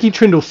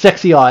Trindle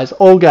sexy eyes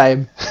all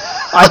game.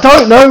 I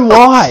don't know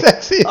why.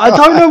 I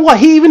don't know why.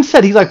 He even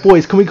said, he's like,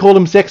 boys, can we call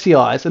him sexy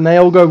eyes? And they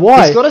all go,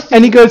 why?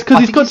 And he goes, because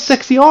he's got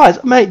sexy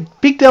eyes. Mate,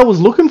 Big Dell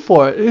was looking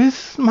for it.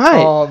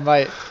 Mate. Oh,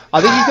 mate. I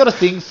think he's got a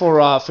thing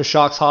for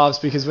Sharks halves,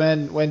 because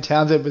when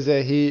Townsend was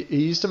there, he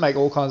used to make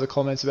all kinds of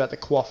comments about the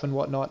quaff and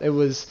whatnot. It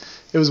was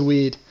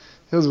weird.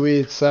 It was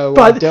weird. So,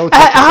 but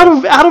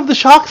out of the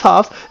Sharks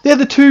halves, they're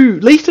the 2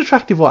 least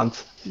attractive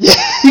ones. Yeah,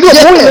 you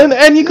got Moylan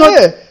and you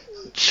got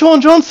Sean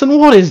Johnson.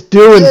 What is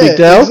doing, Big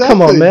Dell? Exactly.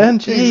 Come on, man.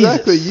 Jesus.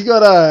 Exactly. You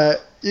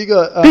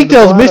got Big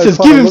Dell's missus.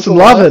 Give him some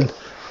loving.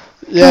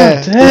 Yeah.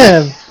 God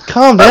damn.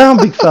 Calm down,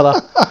 big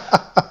fella.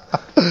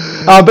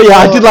 But yeah,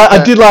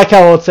 I did like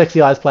how old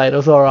Sexy Eyes played. It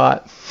was all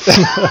right.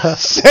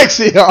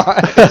 Sexy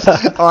Eyes.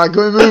 All right,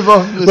 can we move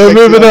on? We're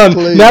moving on.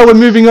 Please. Now we're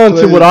moving on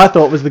to what I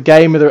thought was the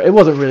game of the. It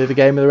wasn't really the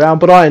game of the round,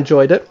 but I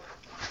enjoyed it.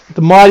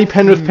 The mighty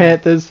Penrith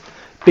Panthers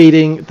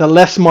beating the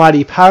less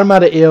mighty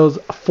Parramatta Eels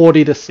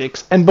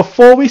 40-6. And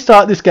before we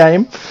start this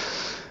game,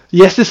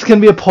 yes, this is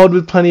going to be a pod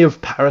with plenty of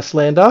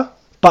Paraslander,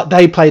 but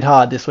they played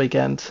hard this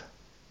weekend.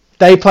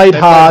 They played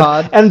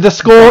hard, and the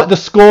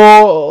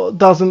score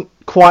doesn't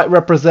quite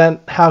represent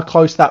how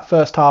close that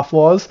first half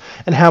was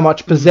and how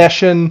much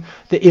possession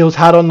the Eels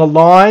had on the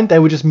line. They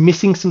were just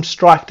missing some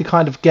strike to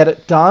kind of get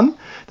it done.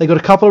 They got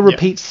a couple of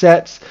repeat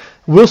sets.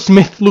 Will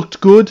Smith looked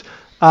good.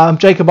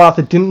 Jacob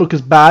Arthur didn't look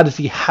as bad as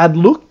he had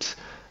looked.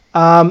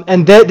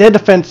 And their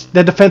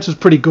defense was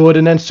pretty good.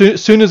 And then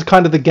soon as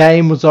kind of the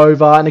game was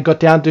over and it got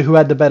down to who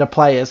had the better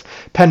players,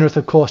 Penrith,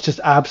 of course, just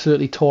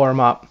absolutely tore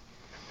them up.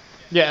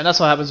 Yeah, and that's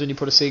what happens when you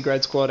put a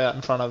C-grade squad out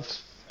in front of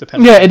the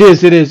Penrith. Yeah, it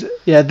is.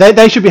 Yeah,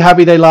 they should be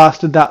happy they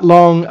lasted that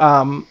long.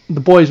 The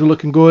boys were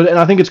looking good, and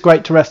I think it's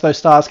great to rest those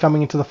stars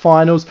coming into the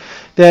finals.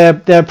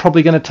 They're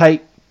probably going to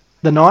take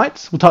the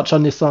Knights. We'll touch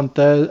on this on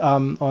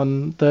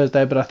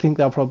Thursday, but I think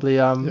they'll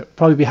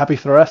probably be happy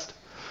for the rest.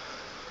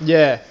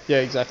 Yeah,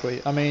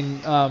 exactly. I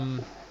mean,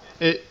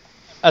 as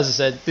I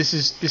said,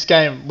 this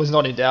game was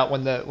not in doubt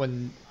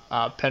when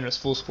Penrith's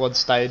full squad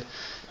stayed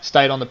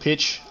on the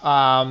pitch,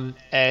 and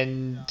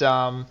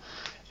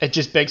it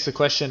just begs the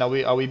question: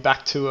 Are we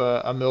back to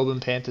a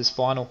Melbourne Panthers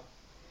final?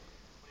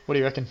 What do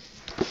you reckon?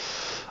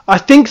 I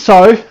think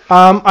so.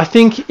 I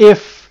think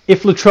if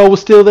Latrell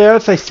was still there,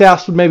 I'd say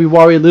South would maybe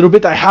worry a little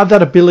bit. They have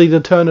that ability to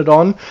turn it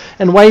on,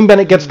 and Wayne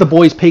Bennett gets the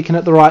boys peaking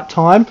at the right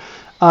time.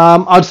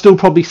 I'd still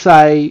probably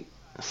say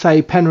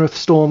Penrith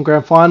Storm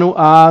grand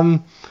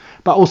final.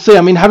 But we'll see.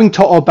 I mean, having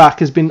Toto back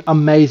has been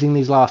amazing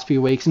these last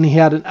few weeks, and he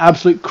had an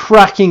absolute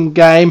cracking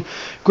game.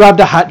 Grabbed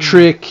a hat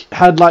trick,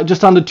 had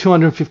just under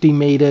 250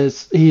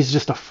 meters. He's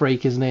just a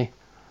freak, isn't he?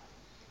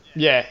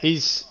 Yeah,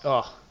 he's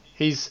got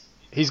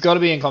to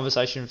be in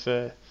conversation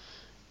for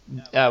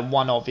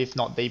one of, if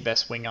not the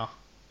best winger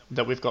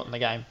that we've got in the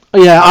game.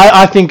 Yeah,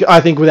 I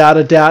think without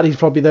a doubt he's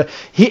probably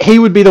he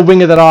would be the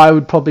winger that I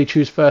would probably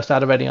choose first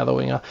out of any other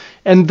winger.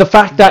 And the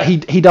fact that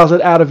he does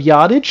it out of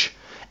yardage,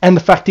 and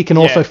the fact he can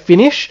also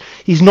finish.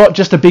 He's not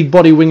just a big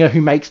body winger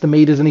who makes the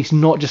meters, and he's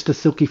not just a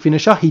silky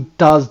finisher. He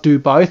does do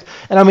both.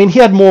 And I mean, he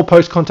had more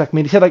post-contact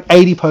meters. He had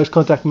 80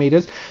 post-contact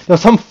meters. There were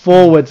some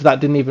forwards that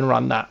didn't even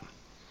run that.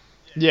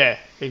 Yeah,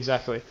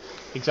 exactly.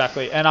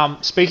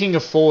 And speaking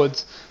of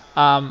forwards,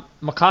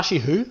 Makashi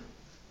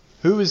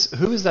who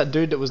is that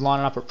dude that was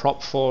lining up at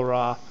prop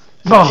for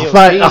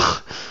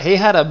he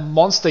had a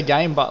monster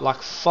game, but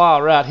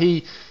far out.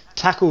 He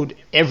tackled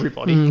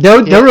everybody.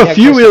 There were a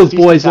few Eels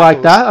boys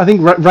like that. I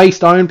think Ray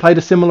Stone played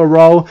a similar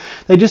role.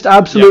 They just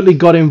absolutely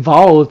got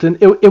involved, and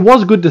it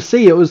was good to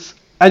see. It was,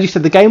 as you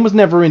said, the game was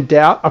never in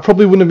doubt. I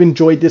probably wouldn't have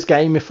enjoyed this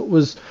game if it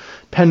was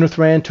Penrith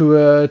ran to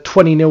a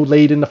 20-0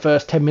 lead in the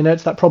first 10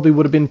 minutes. That probably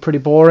would have been pretty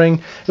boring.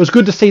 It was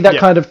good to see that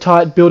kind of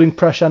tight building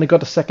pressure, and it got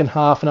to second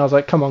half, and I was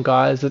like, come on,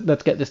 guys,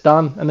 let's get this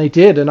done. And they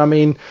did, and I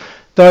mean,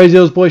 those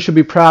Eels boys should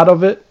be proud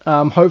of it.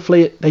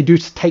 Hopefully they do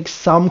take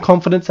some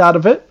confidence out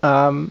of it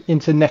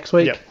into next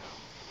week.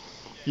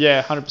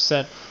 Yeah,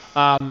 100%.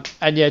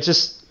 And yeah,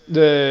 just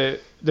the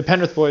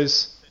Penrith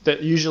boys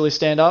that usually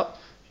stand up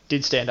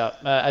did stand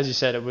up. As you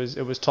said, it was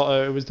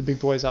the big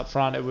boys up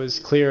front. It was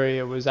Cleary,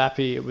 it was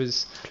Appy, it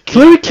was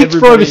Cleary kicked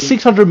for over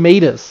 600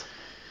 meters.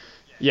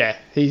 Yeah,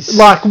 he's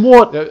Like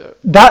what?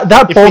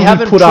 That If bomb we he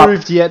haven't put up.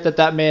 proved yet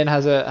that man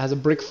has a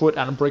brick foot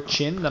and a brick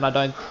chin, then I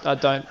don't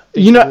think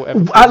You we'll know, ever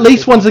prove at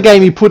least it. once a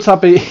game he puts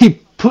up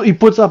he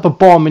puts up a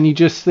bomb, and you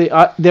just think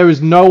there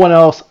is no one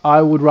else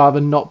I would rather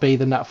not be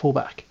than that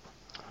fullback.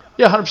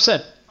 Yeah,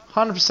 100%.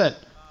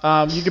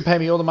 100%. You could pay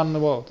me all the money in the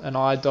world, and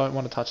I don't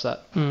want to touch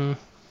that.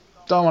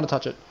 Don't want to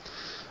touch it.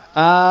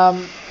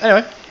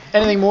 Anyway,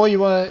 anything more you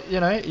want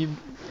to, you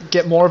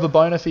get more of a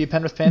boner for your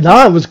Penrith Panthers?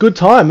 No, it was a good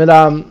time.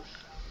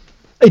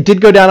 It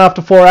did go down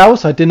after 4 hours,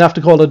 so I didn't have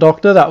to call a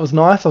doctor. That was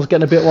nice. I was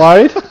getting a bit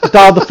worried.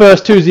 Dialed the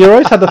first 2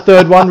 zeros, had the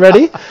third one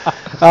ready.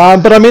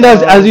 But I mean,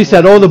 as you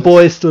said, all the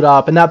boys stood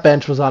up, and that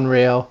bench was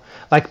unreal.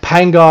 Like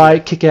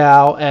Pangai,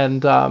 Kikau,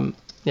 and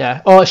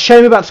yeah. Oh,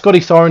 shame about Scotty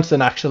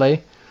Sorensen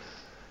actually.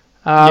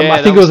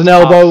 I think it was an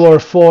elbow or a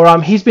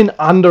forearm. He's been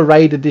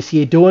underrated this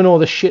year, doing all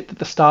the shit that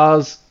the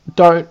Stars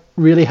don't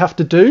really have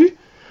to do.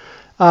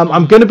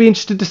 I'm going to be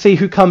interested to see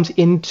who comes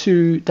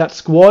into that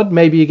squad.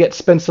 Maybe you get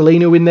Spencer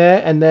Lenu in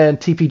there, and then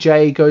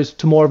TPJ goes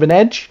to more of an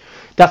edge.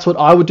 That's what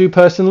I would do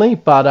personally.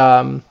 But,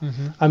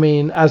 I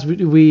mean, as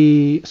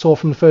we saw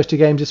from the first 2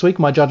 games this week,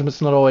 my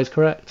judgment's not always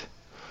correct.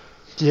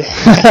 Yeah.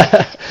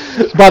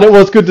 But it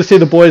was good to see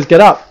the boys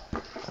get up.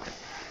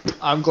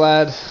 I'm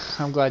glad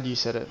you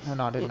said it,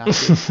 and I didn't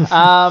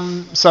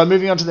have to. So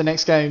moving on to the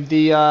next game,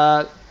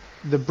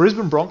 the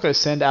Brisbane Broncos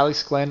send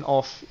Alex Glenn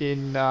off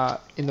in the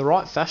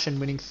right fashion,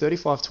 winning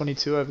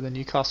 35-22 over the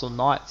Newcastle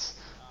Knights.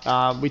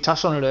 We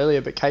touched on it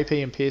earlier, but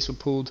KP and Pearce were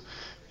pulled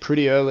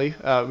pretty early.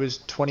 It was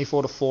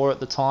 24-4 at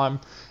the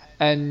time,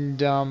 and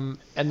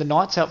the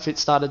Knights outfit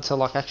started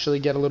to actually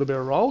get a little bit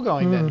of roll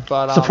going then.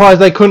 But surprised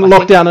they couldn't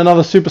lock down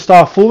another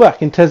superstar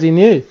fullback in Tessie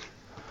New.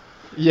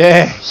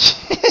 Yeah.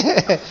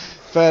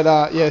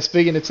 But yeah,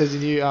 speaking of Tessie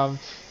New,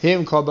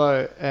 him,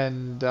 Cobbo,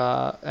 and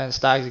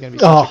Staggs are going to be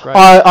such a great.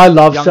 I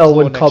love young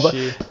Selwyn core next Cobbo.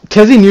 year.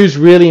 Tessie News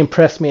really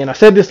impressed me, and I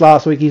said this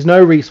last week. He's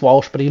no Reece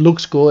Walsh, but he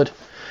looks good.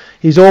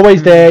 He's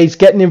always there. He's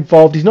getting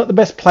involved. He's not the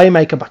best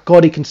playmaker, but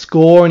God, he can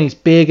score, and he's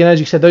big. And as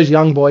you said, those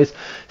young boys,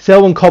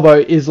 Selwyn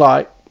Cobbo is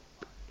like,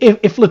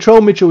 if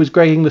Latrell Mitchell is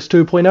Greg Inglis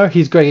 2.0,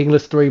 he's Greg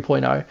Inglis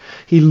 3.0.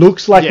 He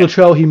looks like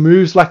Latrell. He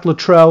moves like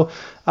Latrell.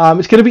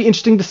 It's going to be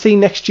interesting to see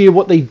next year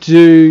what they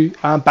do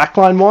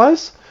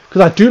backline-wise,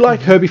 because I do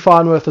like Herbie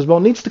Farnworth as well.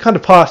 Needs to kind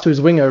of pass to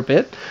his winger a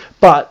bit,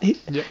 but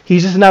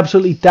he's just an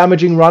absolutely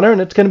damaging runner,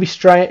 and it's going to be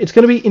strange. It's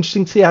going to be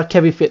interesting to see how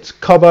Kevy fits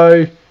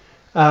Cobbo,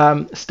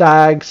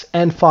 Staggs,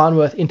 and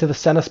Farnworth into the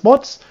centre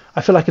spots. I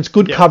feel like it's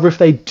good cover if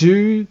they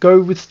do go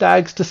with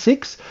Staggs to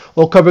 6,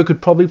 or Cobbo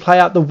could probably play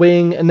out the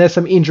wing, and there's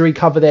some injury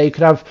cover there. You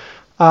could have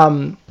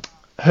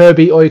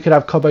Herbie, or you could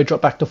have Cobbo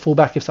drop back to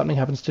fullback if something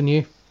happens to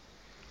New.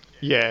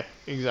 Yeah,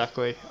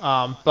 exactly.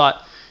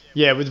 But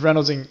yeah, with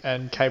Reynolds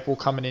and Capel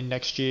coming in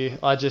next year,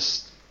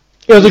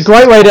 it was a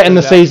great way to end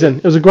the season.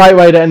 It was a great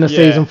way to end the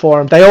season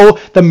for him.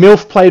 The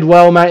MILF played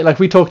well, mate. Like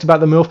we talked about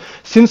the MILF.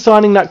 Since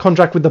signing that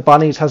contract with the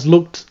Bunnies has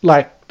looked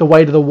like the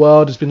weight of the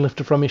world has been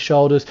lifted from his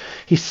shoulders.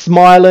 He's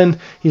smiling.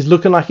 He's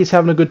looking like he's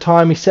having a good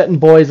time. He's setting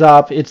boys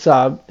up. It's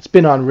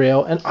been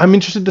unreal. And I'm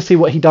interested to see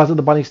what he does at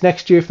the Bunnies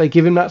next year if they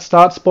give him that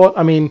start spot.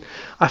 I mean,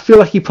 I feel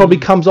like he probably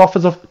comes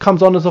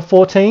on as a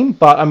 14,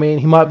 but I mean,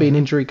 he might be an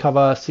injury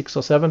cover 6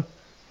 or 7.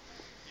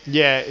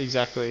 Yeah,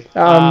 exactly.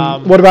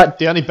 What about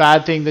the only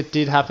bad thing that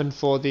did happen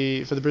for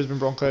the Brisbane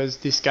Broncos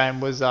this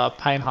game was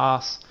Payne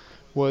Haas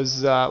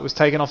was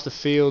taken off the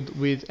field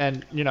with,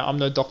 and I'm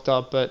no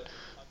doctor, but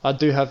I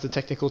do have the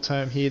technical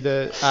term here,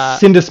 the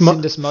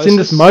syndesmosis.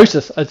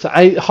 Syndesmosis. It's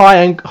a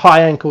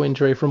high ankle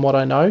injury from what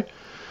I know.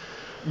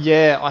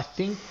 Yeah, I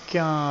think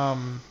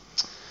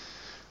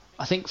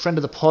friend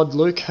of the pod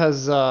Luke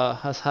has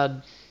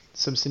had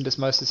some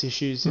syndesmosis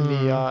issues in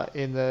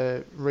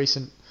the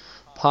recent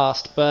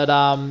past, but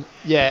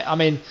yeah, I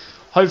mean,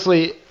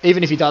 hopefully,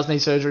 even if he does need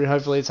surgery,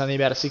 hopefully it's only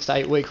about a 6 to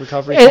 8 week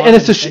recovery time. And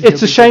it's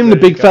a shame the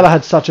big fella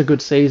had such a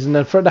good season,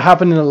 and for it to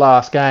happen in the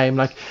last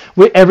game,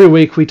 every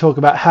week we talk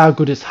about how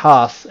good is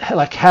Haas,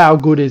 how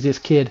good is this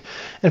kid,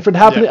 and for it to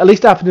happen, at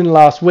least happen in the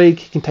last week,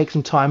 he can take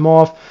some time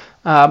off,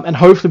 and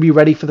hopefully be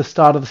ready for the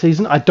start of the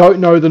season. I don't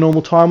know the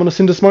normal time on a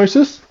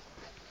syndesmosis,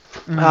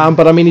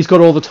 but I mean, he's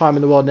got all the time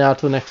in the world now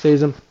to the next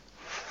season.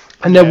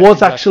 And there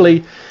was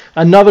actually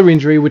another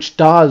injury which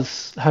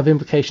does have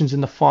implications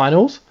in the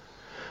finals.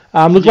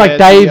 Looked like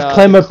Dave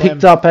Clemmer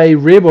picked up a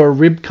rib or a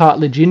rib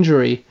cartilage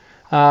injury.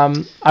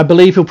 I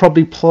believe he'll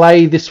probably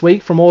play this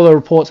week. From all the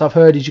reports I've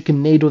heard, is you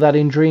can needle that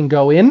injury and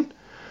go in.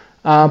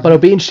 But it'll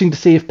be interesting to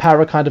see if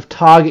Para kind of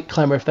target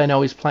Clemmer if they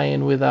know he's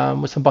playing with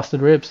some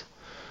busted ribs.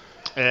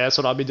 Yeah, that's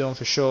what I'll be doing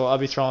for sure. I'll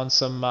be throwing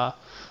some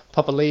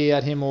Papa Lee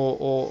at him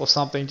or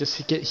something,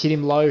 just to hit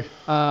him low.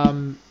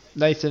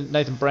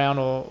 Nathan Brown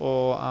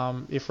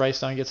or if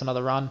Raystone gets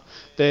another run,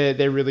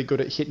 they're really good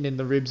at hitting in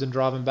the ribs and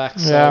driving back.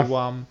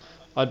 So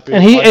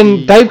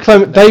Dave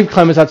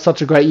Clemmer's had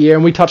such a great year,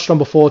 and we touched on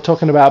before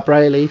talking about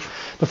Brayley.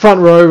 The front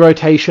row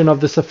rotation of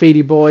the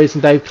Safidi boys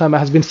and Dave Clemmer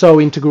has been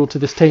so integral to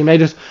this team. They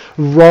just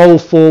roll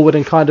forward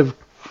and kind of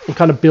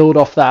build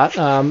off that.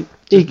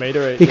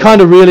 meter he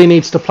kind of really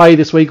needs to play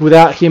this week.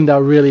 Without him, they'll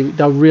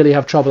really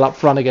have trouble up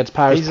front against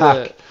Paris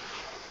Pack.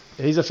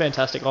 He's a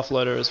fantastic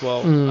offloader as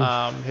well.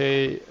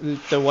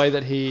 The way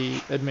that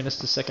he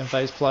administers second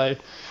phase play,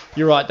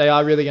 you're right. They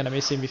are really going to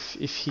miss him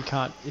if he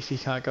can't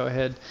go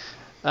ahead.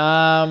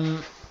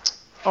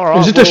 All right.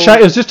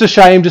 It was just a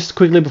shame. Just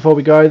quickly before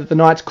we go, that the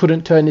Knights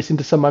couldn't turn this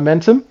into some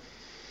momentum.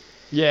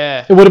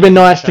 Yeah. It would have been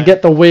nice to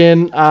get the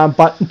win,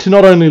 but to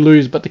not only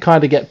lose, but to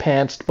kind of get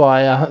pantsed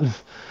by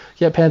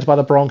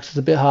the Bronx is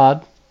a bit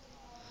hard.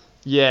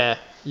 Yeah,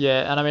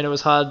 and I mean it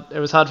was hard. It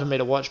was hard for me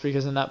to watch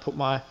because then that put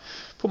my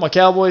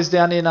Cowboys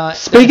down in.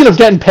 Speaking of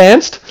getting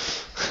pantsed.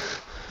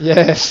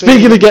 Yeah.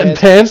 Speaking of getting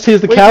pantsed,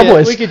 here's the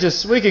Cowboys.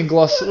 We can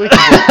gloss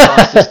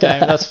past this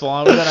game. That's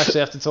fine. We don't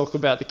actually have to talk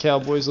about the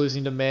Cowboys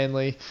losing to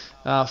Manly,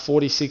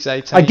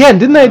 46-18. Again,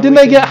 didn't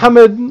they get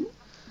hammered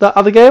the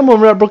other game when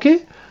we were at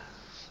Brookie?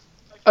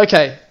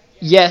 Okay,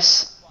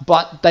 yes,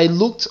 but they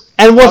looked...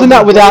 And wasn't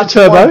that without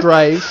Turbo?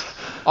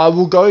 I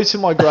will go to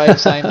my grave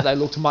saying that they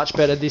looked much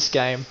better this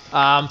game.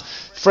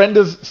 Friend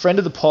of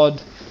the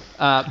pod,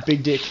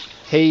 Big Dick.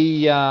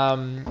 He,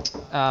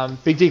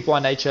 Big Dick by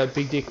nature,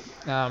 Big Dick,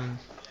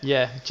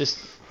 just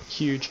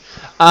huge.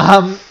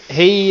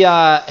 He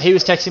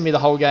was texting me the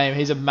whole game.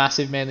 He's a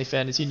massive Manly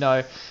fan, as you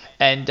know,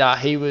 and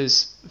he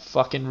was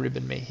fucking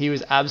ribbing me. He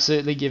was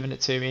absolutely giving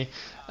it to me.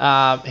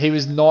 He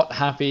was not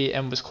happy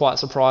and was quite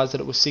surprised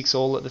that it was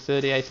 6-6 at the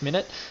 38th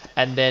minute.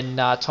 And then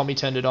Tommy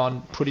turned it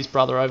on, put his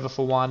brother over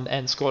for one,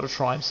 and scored a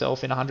try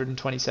himself in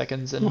 120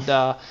 seconds. And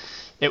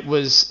it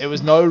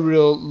was no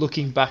real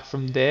looking back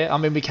from there. I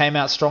mean, we came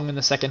out strong in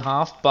the second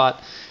half,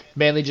 but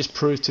Manly just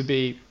proved to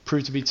be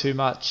too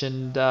much.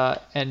 And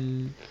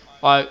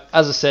I,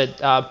 as I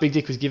said, Big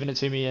Dick was giving it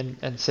to me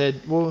and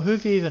said, "Well,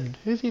 who've you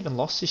even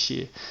lost this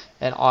year?"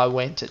 And I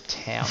went to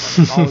town.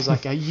 And I was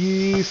like, "Are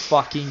you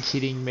fucking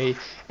kidding me?"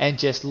 And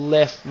just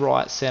left,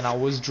 right, centre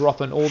was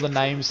dropping all the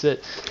names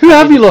that... Who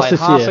have you lost this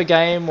year? Half a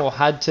game or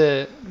had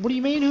to... What do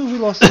you mean who have we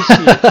lost this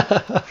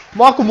year?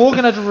 Michael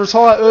Morgan had to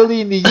retire early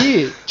in the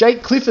year.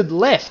 Jake Clifford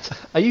left.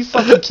 Are you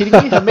fucking kidding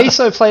me?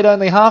 Hamiso played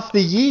only half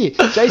the year.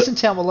 Jason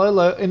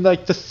Taumalolo, in the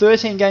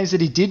 13 games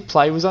that he did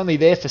play, was only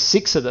there for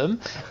 6 of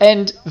them.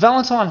 And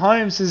Valentine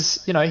Holmes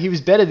is, he was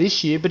better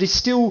this year, but he's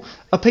still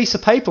a piece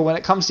of paper when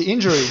it comes to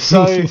injuries.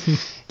 So...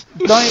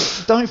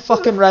 Don't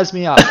fucking razz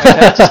me up,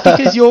 okay? Just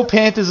because your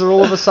Panthers are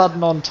all of a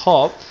sudden on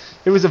top,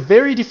 it was a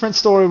very different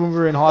story when we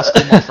were in high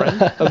school, my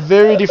friend. A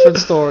very different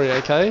story,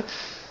 okay?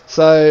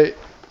 So,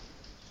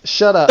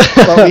 shut up.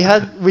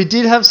 But we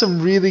did have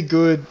some really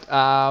good.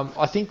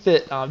 I think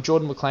that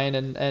Jordan McLean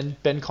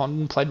and Ben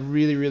Condon played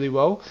really, really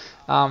well.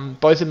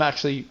 Both of them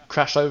actually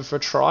crashed over for a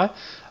try.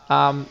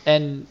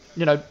 And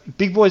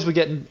big boys were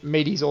getting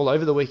meaties all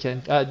over the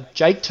weekend.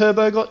 Jake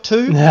Turbo got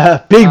 2.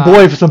 Yeah, big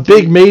boy for some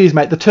big meaties,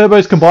 mate. The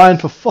Turbos combined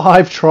for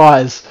 5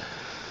 tries.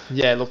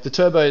 Yeah, look, the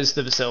Turbos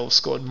themselves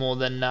scored more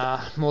than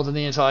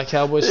the entire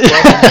Cowboys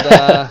squad.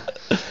 And,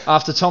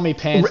 after Tommy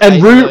Pants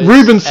and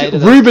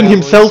Ruben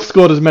himself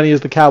scored as many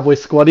as the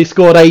Cowboys squad. He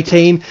scored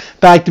 18,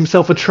 bagged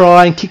himself a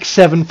try, and kicked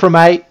 7 from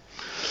 8.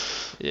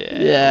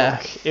 Yeah.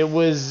 Look,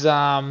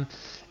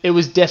 it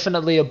was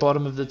definitely a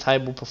bottom of the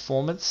table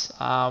performance,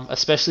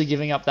 especially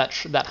giving up that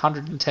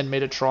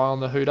 110-meter try on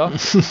the Hooter.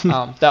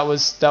 That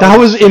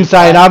was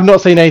insane. I've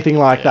not seen anything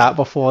like that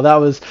before. That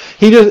was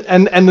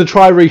and the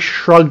try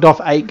shrugged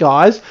off 8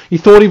 guys. You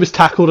thought he was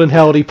tackled and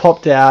held. He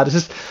popped out. It's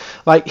just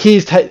like he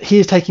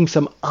is taking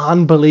some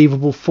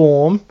unbelievable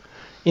form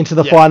into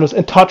the finals.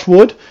 And touch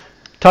wood,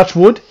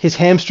 his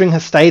hamstring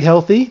has stayed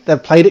healthy.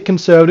 They've played it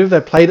conservative.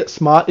 They've played it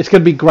smart. It's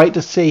going to be great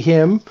to see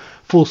him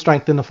full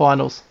strength in the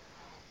finals.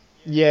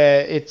 Yeah,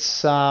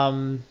 it's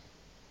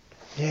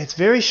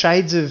very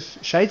shades of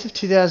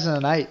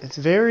 2008.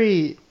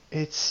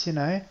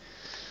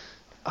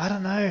 I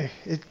don't know.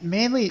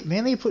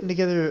 Manly are putting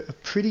together a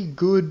pretty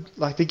good,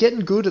 they're getting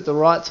good at the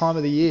right time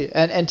of the year.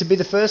 And to be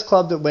the first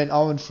club that went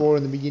 0-4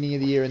 in the beginning of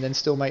the year and then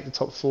still make the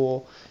top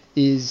 4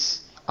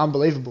 is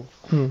unbelievable.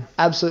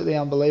 Absolutely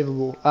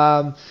unbelievable.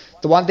 The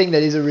one thing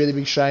that is a really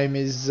big shame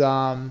is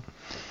my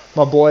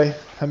boy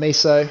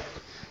Hamiso,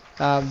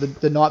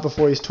 the night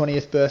before his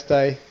 20th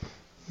birthday,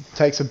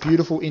 takes a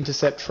beautiful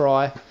intercept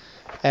try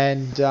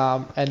and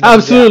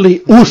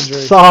absolutely Ust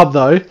Saab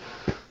though.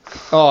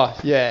 Oh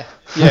yeah,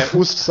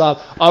 Ust Saab.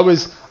 I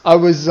was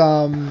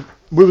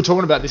we were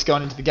talking about this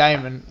going into the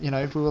game, and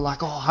we were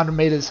like, 100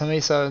 meters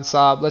Hamiso and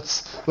Saab.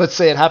 Let's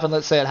see it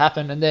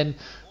happen, and then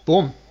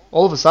boom,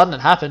 all of a sudden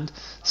it happened.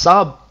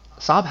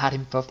 Saab had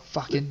him for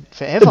fucking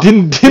forever.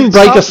 Didn't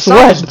break a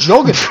sweat. Saab was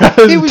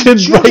jogging. He was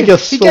jogging.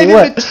 He gave him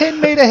a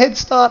 10-meter head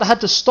start,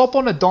 had to stop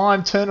on a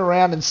dime, turn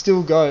around and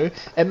still go,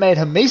 and made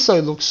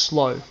Hamiso look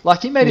slow.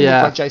 He made him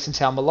look like Jason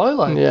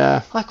Taumalolo.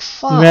 Yeah. Fuck.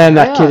 Man,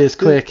 that kid is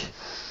quick.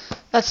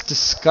 That's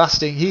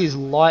disgusting. He is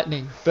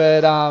lightning.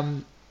 But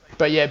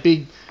yeah,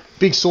 big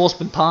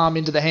saucepan palm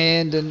into the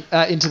hand and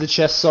into the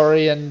chest,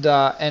 and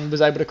was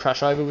able to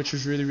crash over, which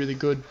was really, really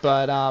good.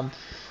 But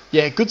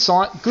Yeah, good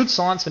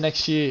signs for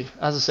next year.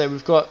 As I said,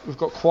 we've got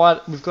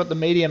the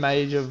medium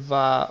age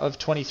of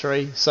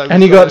 23. So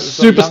and you got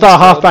superstar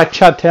halfback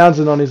Chad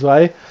Townsend on his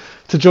way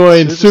to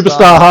join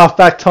superstar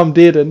halfback Tom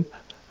Dearden.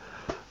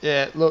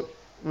 Yeah, look,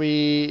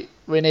 we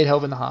need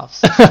help in the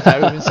halves.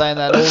 Okay, we've been saying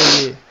that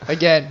all year.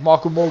 Again,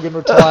 Michael Morgan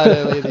retired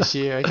earlier this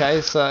year. Okay,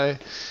 so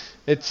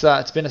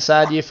it's been a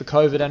sad year for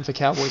COVID and for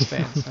Cowboys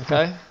fans.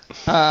 Okay,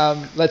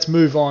 let's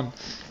move on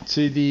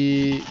to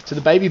the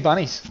Baby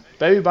Bunnies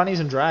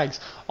and Drags.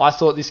 I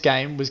thought this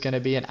game was going to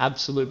be an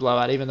absolute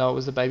blowout, even though it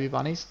was the Baby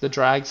Bunnies. The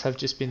Drags have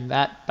just been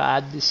that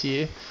bad this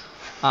year.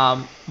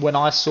 When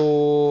I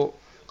saw,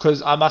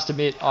 because I must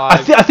admit, I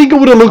think it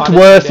would have looked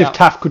worse if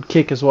Taff could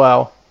kick as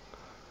well.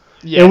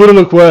 Yeah, it would have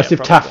looked worse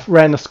if Taff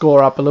ran the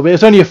score up a little bit.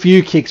 It's only a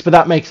few kicks, but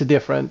that makes a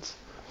difference.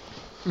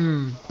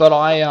 But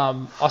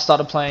I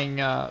started playing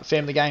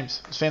Family Games.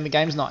 It was Family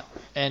Games night,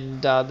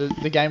 and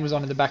the game was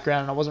on in the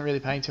background, and I wasn't really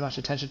paying too much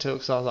attention to it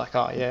because I was like,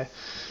 oh yeah,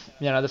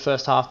 the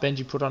first half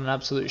Benji put on an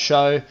absolute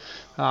show.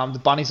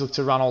 The Bunnies looked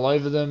to run all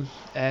over them,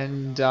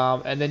 and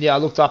then I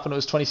looked up and it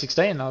was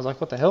 2016, and I was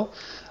like, what the hell?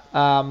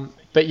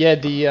 But yeah,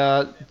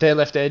 their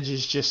left edge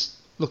is just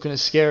looking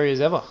as scary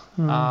as ever.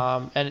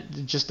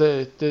 And just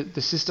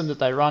the system that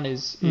they run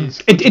is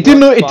it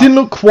didn't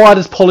look quite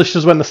as polished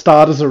as when the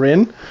starters are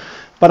in.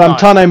 But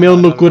Tane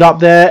Milne looked good up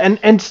there,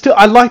 and still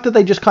I like that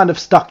they just kind of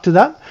stuck to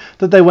that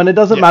they went, it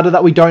doesn't matter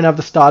that we don't have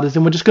the starters,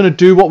 and we're just going to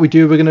do what we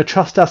do. We're going to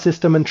trust our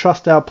system and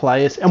trust our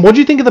players. And what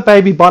do you think of the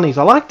Baby Bunnies?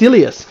 I liked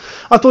Ilias.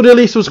 I thought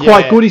Ilias was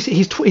quite good.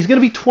 He's going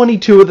to be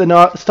 22 at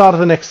the start of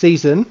the next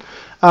season.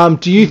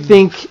 Do you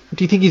think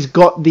he's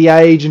got the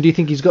age, and do you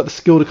think he's got the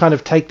skill to kind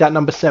of take that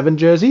number 7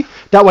 jersey?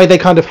 That way they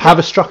kind of have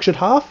a structured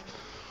half.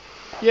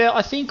 Yeah,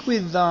 I think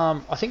with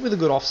a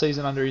good off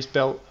season under his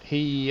belt,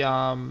 he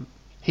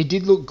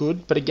did look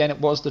good, but again, it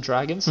was the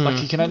Dragons.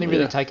 Like, you can only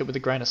really take it with a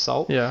grain of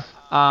salt. Yeah.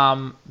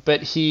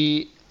 But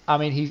he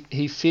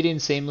fit in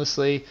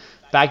seamlessly,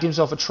 bagged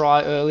himself a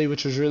try early,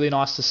 which was really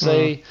nice to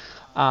see.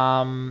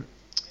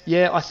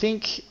 I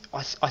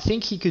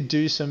think he could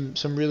do some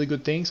really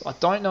good things. I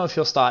don't know if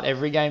he'll start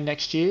every game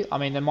next year. I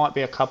mean, there might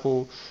be a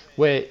couple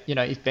where,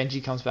 if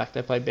Benji comes back,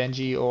 they play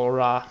Benji,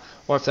 or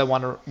if they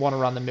want to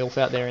run the MILF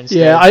out there instead.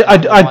 Yeah,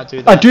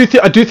 I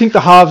do think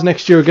the halves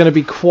next year are going to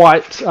be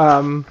quite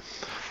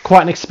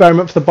an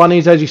experiment for the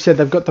Bunnies. As you said,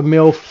 they've got the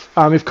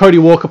MILF. If Cody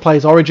Walker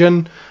plays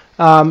Origin,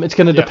 it's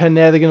going to depend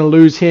there. They're going to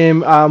lose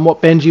him.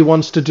 What Benji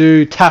wants to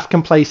do. Taff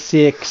can play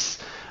 6.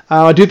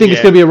 I do think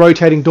it's going to be a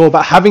rotating door,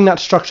 but having that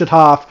structured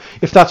half,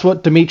 if that's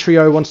what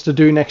Demetrio wants to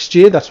do next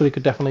year, that's what he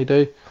could definitely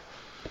do.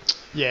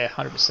 Yeah,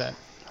 100%.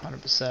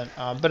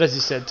 But as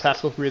you said,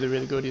 Taff looked really,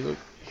 really good.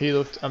 He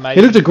looked amazing.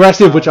 He looked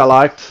aggressive, which I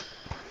liked.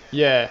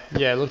 Yeah,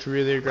 looked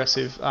really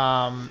aggressive.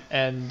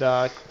 And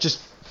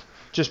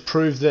just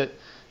proved that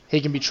he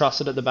can be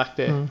trusted at the back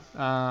there,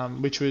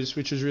 which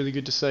was really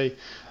good to see.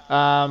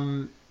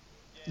 I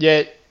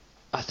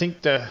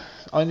think the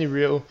only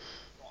real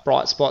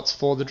bright spots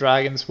for the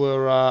Dragons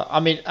were,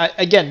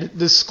 again,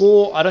 the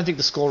score. I don't think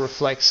the score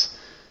reflects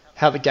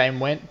how the game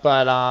went,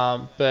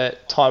 but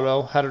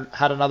Tyrell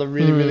had another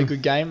really really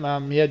good game.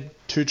 He had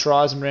 2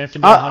 tries and ran for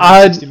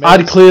 160 metres.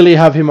 I'd clearly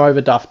have him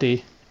over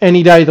Dufty.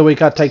 Any day of the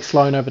week, I'd take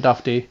Sloan over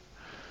Dufty.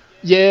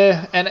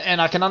 Yeah, and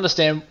I can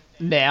understand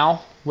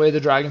now where the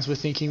Dragons were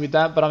thinking with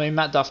that, but I mean,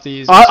 Matt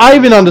Dufty is... I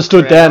even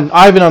understood Dan.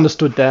 I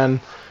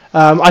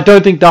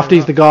don't think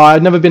Dufty's the guy.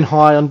 I've never been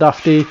high on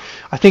Dufty.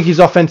 I think his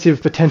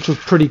offensive potential is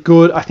pretty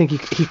good. I think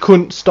he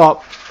couldn't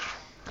stop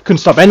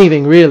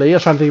anything, really. I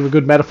was trying to think of a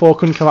good metaphor.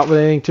 Couldn't come up with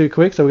anything too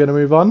quick, so we're going to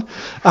move on.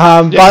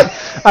 But,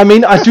 I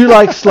mean, I do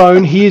like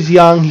Sloan. He is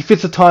young. He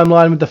fits the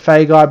timeline with the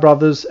Fagai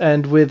brothers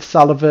and with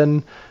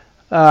Sullivan.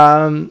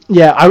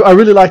 I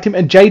really liked him,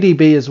 and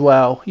JDB as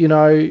well.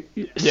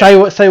 Say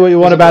what you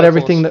want about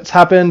everything that's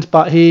happened,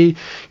 but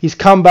he's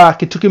come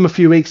back. It took him a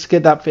few weeks to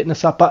get that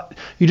fitness up, but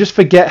you just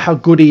forget how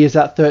good he is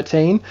at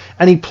 13,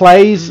 and he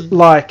plays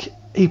like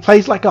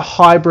a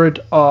hybrid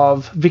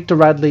of Victor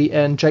Radley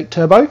and Jake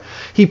Turbo.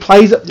 He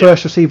plays at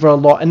first receiver a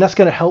lot, and that's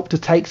going to help to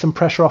take some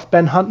pressure off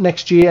Ben Hunt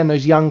next year and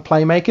those young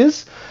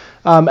playmakers.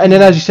 And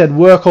then, as you said,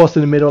 workhorse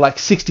in the middle, like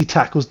 60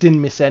 tackles,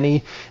 didn't miss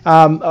any.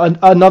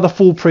 Another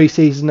full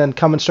preseason, and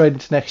coming straight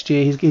into next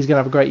year, he's going to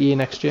have a great year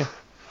next year.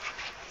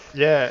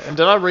 Yeah, and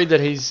did I read that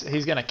he's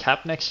going to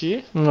cap next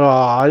year? Oh,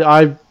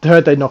 I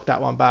heard they knocked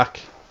that one back.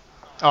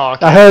 Oh,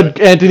 okay. I heard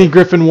Anthony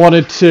Griffin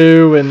wanted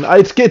to, and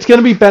it's going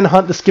to be Ben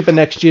Hunt the skipper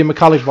next year.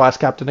 McCullough's vice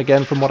captain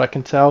again, from what I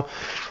can tell,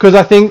 because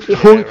I think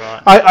Hook.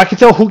 Right. I can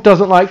tell Hook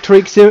doesn't like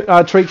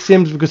Tariq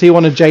Sims because he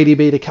wanted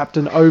JDB to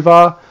captain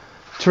over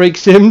Tariq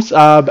Sims,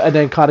 and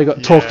then kind of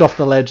got talked off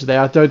the ledge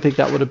there. I don't think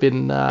that would have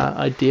been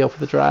ideal for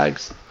the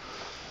Drags.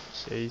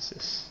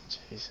 Jesus.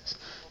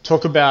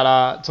 Talking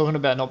about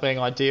not being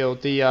ideal.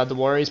 The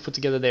Warriors put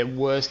together their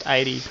worst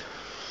 80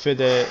 for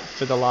the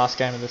last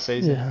game of the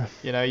season.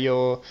 Yeah.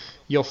 You're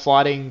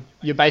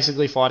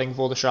basically fighting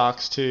for the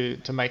Sharks to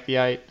make the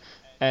 8,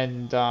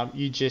 and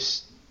you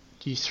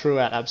threw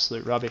out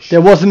absolute rubbish.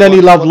 There wasn't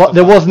any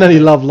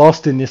love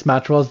lost in this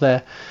match, was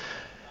there?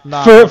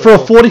 Nah, For not a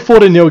at all.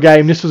 44-0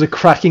 game, this was a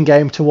cracking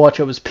game to watch.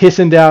 It was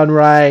pissing down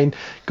rain.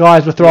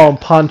 Guys were throwing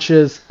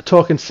punches,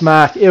 talking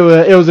smack. It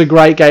was a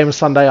great game of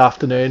Sunday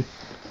afternoon.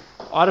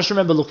 I just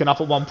remember looking up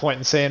at one point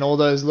and seeing all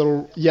those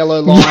little yellow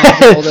lines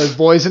and all those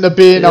boys in the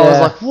bin. I was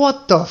Yeah. like,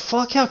 what the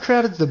fuck? How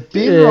crowded's the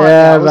bin right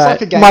now? It was mate.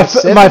 like a game my of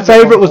sevens my at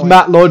favourite one was point.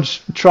 Matt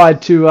Lodge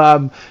tried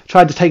to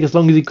take as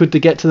long as he could to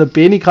get to the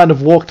bin. He kind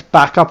of walked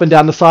back up and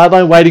down the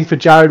sideline waiting for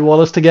Jared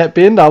Wallace to get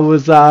binned. I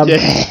was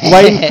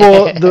waiting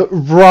for the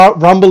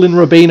rumble in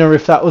Rabina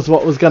if that was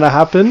what was going to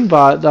happen.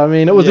 But I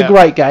mean, it was a Yeah.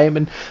 great game,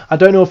 and I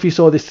don't know if you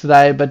saw this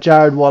today, but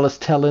Jared Wallace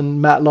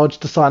telling Matt Lodge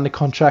to sign the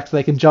contract so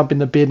they can jump in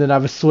the bin and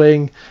have a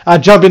swing.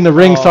 Jump in the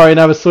ring, and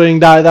have a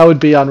swing. That would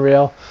be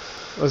unreal.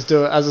 Let's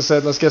do it. As I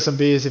said, let's get some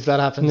beers if that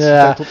happens.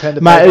 Yeah, Put pen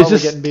to mate, paper, it's we're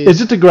getting beers.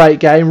 just a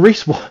great game.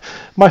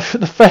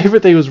 The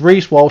favourite thing was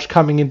Reece Walsh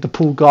coming in to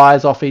pull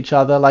guys off each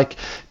other. Like,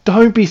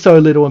 don't be so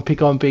little and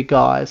pick on big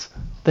guys.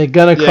 They're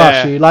gonna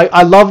crush Yeah. you. Like,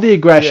 I love the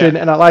aggression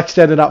and I like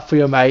standing up for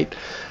your mate,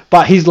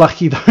 but he's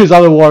lucky those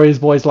other Warriors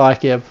boys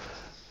like him.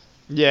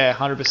 Yeah,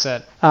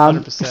 100%.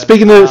 100%.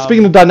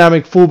 Speaking of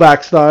dynamic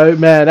fullbacks though,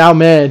 man, our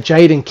man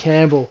Jaden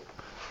Campbell,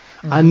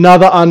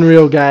 another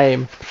unreal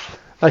game.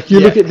 Like, you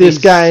look at this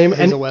game,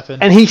 he's a weapon.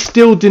 and he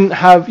still didn't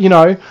have,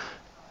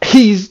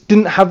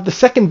 didn't have the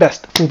second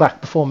best fullback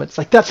performance.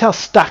 Like, that's how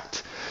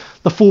stacked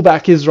the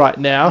fullback is right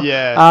now.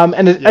 Yeah.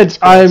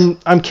 And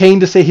I'm keen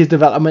to see his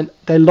development.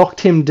 They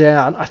locked him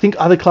down. I think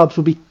other clubs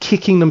will be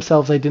kicking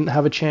themselves they didn't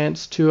have a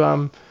chance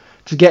to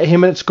get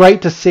him, and it's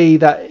great to see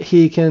that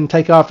he can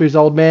take after his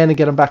old man and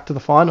get him back to the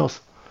finals.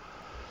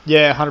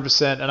 Yeah,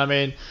 100%. And I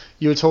mean,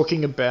 you were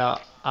talking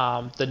about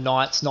the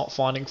Knights not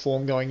finding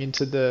form going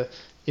into the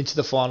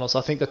finals.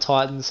 I think the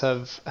Titans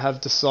have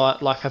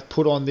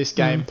put on this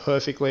game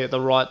perfectly at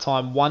the right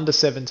time.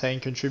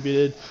 1-17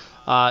 contributed.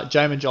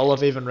 Jamin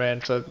Jolliffe even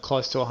ran for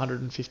close to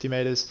 150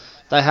 metres.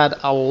 They had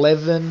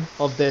 11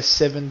 of their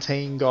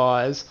 17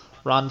 guys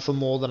run for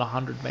more than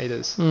 100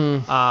 metres.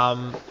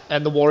 And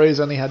the Warriors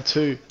only had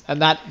 2.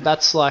 And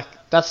that's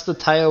the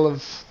tale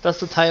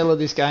of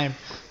this game.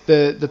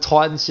 The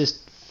Titans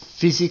just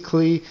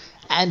physically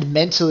and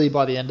mentally,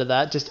 by the end of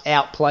that, just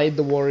outplayed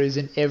the Warriors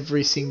in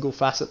every single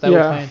facet. They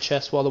were playing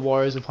chess while the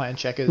Warriors were playing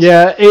checkers.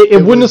 Yeah, it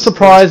wouldn't have was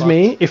surprised fun.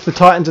 me if the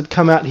Titans had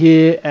come out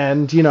here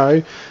and,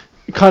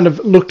 kind of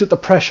looked at the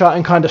pressure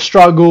and kind of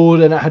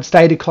struggled, and it had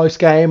stayed a close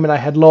game and they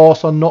had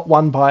lost or not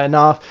won by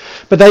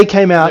enough. But they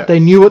came out, they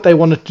knew what they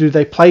wanted to do,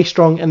 they play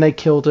strong and they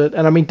killed it.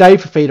 And I mean,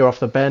 Dave Fafita off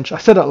the bench, I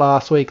said it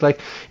last week,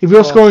 like, if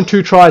you're scoring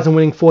 2 tries and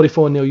winning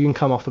 44-0, you can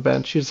come off the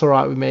bench. It's all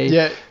right with me.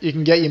 Yeah, you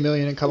can get your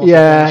million and come off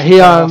Yeah, the bench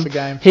and come off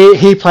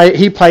a game.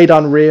 he played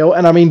unreal,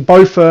 and I mean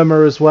Bo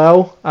Firma as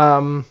well.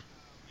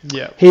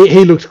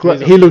 He looked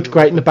great. He looked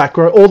great in the back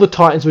row. All the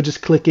Titans were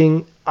just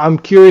clicking. I'm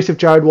curious if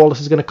Jared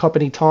Wallace is going to cop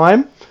any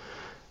time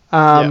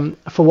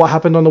for what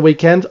happened on the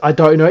weekend. I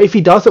don't know. If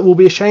he does, it will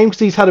be a shame because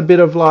he's had a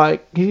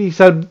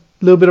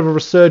little bit of a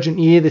resurgent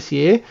year this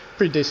year.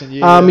 Pretty decent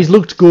year. He's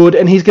looked good,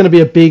 and he's going to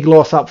be a big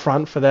loss up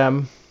front for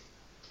them.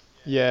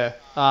 Yeah,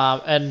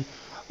 and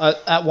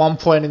at one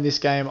point in this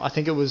game, I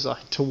think it was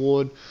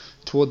toward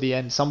the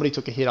end, somebody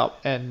took a hit up,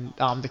 and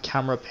the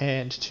camera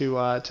panned to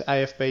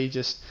AFB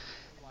just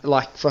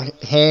like for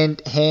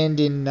hand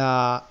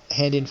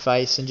in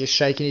face and just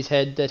shaking his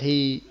head that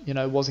he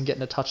wasn't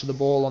getting a touch of the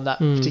ball on that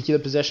particular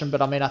possession.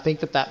 But I mean, I think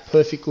that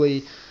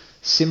perfectly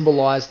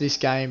symbolised this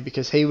game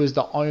because he was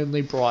the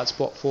only bright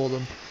spot for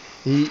them.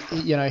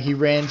 He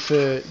ran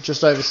for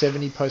just over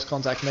 70 post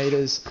contact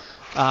meters,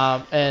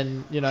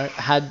 and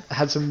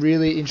had some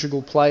really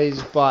integral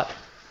plays, but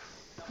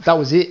that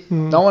was it.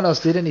 No one else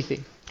did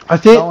anything. I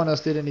think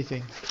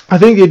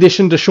the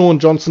addition to Sean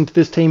Johnson to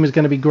this team is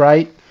going to be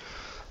great.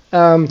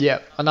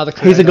 Another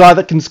creator. He's a guy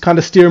that can kind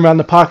of steer him around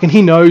the park, and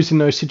he knows in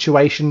those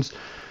situations,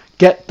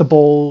 get the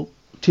ball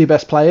to your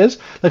best players.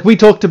 Like we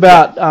talked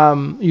about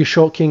your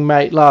short king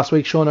mate last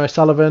week, Sean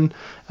O'Sullivan,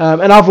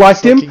 and I've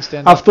liked him.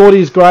 I've thought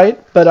he's great,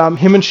 but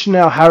him and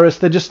Chanel Harris,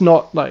 they're just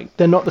not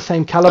they're not the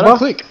same caliber. They don't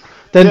click.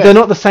 They're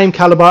not the same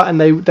caliber, and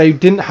they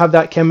didn't have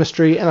that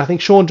chemistry. And I think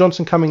Sean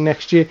Johnson coming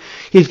next year,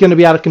 he's going to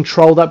be able to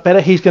control that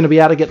better. He's going to be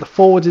able to get the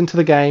forwards into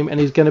the game, and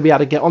he's going to be able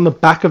to get on the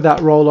back of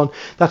that roll on.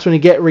 That's when you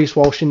get Reece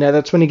Walsh in there.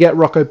 That's when you get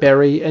Rocco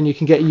Berry, and you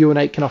can get Ewan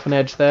Aitken off an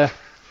edge there.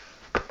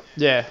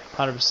 Yeah,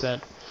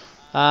 100%.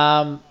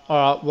 All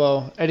right.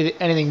 Well,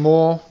 anything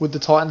more with the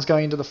Titans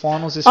going into the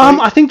finals this week?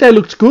 I think they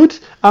looked good.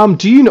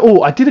 Do you know?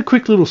 Oh, I did a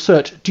quick little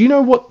search. Do you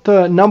know what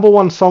the number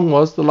one song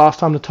was the last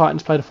time the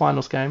Titans played a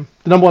finals game?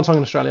 The number one song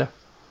in Australia.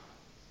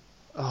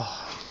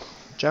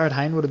 Jared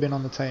Hayne would have been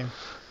on the team.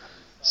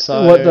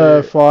 So What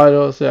the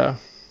finals? Yeah.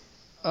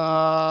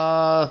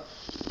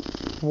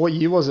 What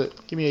year was it?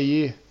 Give me a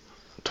year.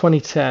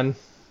 2010.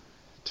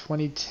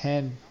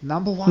 2010.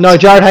 Number one. No, song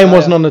Jared in Hayne Australia.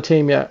 wasn't on the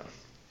team yet.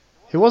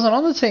 He wasn't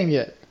on the team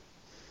yet.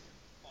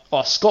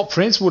 Oh, Scott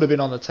Prince would have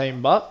been on the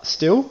team, but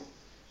still,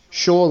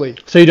 surely.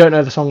 So you don't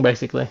know the song,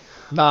 basically.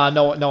 Nah,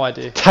 no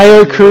idea.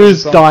 Teo Yeah,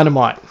 Cruz, song.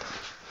 Dynamite.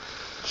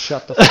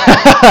 Shut the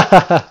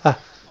fuck up.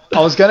 I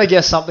was going to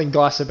guess something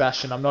Guy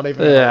Sebastian. I'm not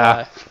even going to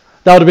lie.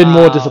 That would have been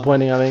more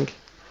disappointing, I think.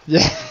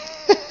 Yeah.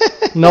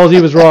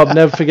 Nosey was robbed,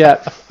 never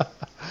forget.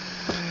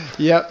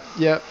 Yep.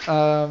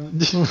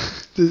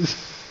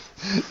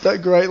 That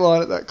great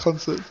line at that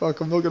concert.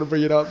 Fuck, I'm not going to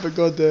bring it up, but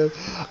goddamn.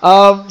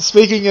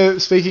 Speaking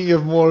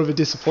of more of a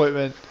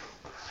disappointment,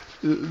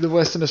 the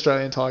Western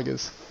Australian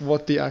Tigers.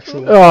 What the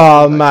actual...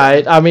 Oh,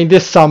 mate. I mean,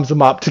 this sums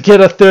them up. To get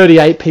a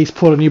 38-piece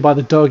put on you by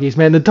the Doggies,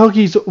 man. The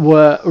Doggies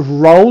were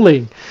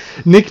rolling.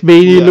 Nick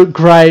Meaney looked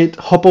great.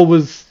 Hopper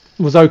was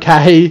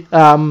okay.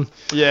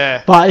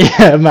 Yeah. But,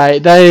 yeah,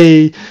 mate,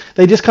 they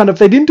just kind of...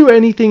 They didn't do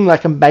anything,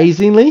 like,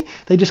 amazingly.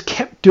 They just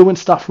kept doing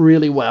stuff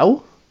really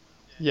well.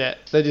 Yeah,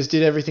 they just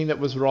did everything that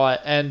was right.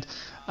 And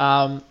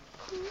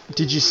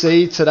did you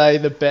see today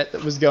the bet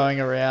that was going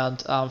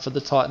around for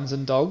the Titans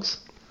and Dogs?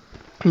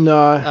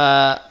 No.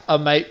 A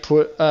mate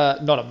put,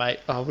 not a mate,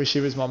 I wish he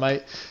was my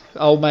mate.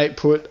 Old mate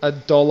put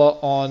 $1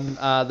 on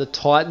the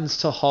Titans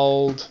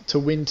to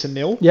win to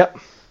 0. Yep.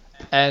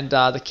 And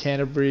the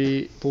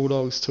Canterbury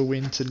Bulldogs to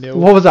win to 0.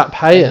 What was that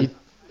paying?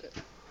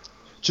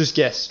 Just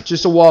guess.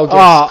 Just a wild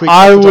guess. Quick,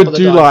 I off the top would of the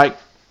do dome. like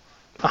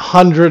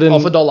 100 and...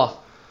 Off $1.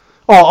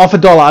 Oh, off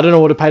 $1. I don't know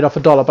what would have paid off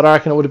 $1, but I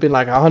reckon it would have been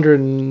like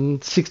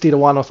 160 to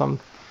 1 or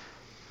something.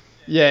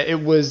 Yeah,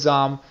 it was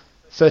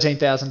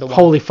 13,000 to 1.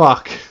 Holy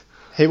fuck.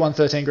 He won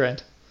 13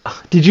 grand.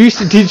 Did you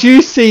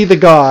see the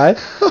guy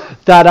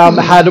that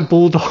had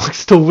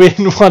Bulldogs to win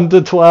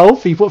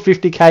 1-12? He put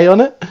 50k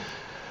on it.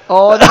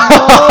 Oh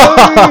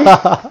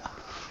no!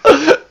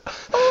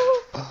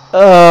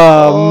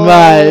 Oh,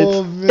 mate.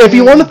 Man. If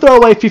you want to throw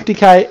away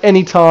 50k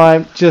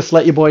anytime, just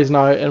let your boys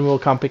know and we'll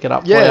come pick it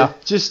up for you.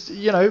 Just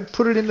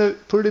put it in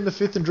the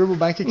fifth and dribble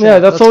bank account. Yeah,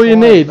 that's all you fine.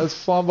 need. That's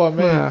fine by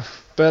me. Yeah.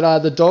 But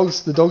the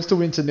dogs to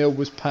win to 0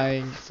 was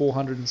paying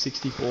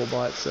 464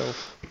 by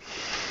itself.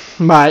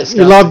 Mate,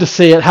 Disgusting. you love to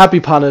see it. Happy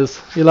punters.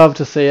 You love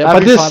to see it.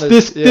 Happy But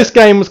punters, this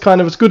game was kind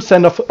of a good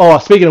send-off. Oh,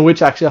 speaking of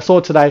which, actually, I saw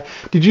today.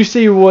 Did you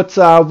see what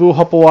Will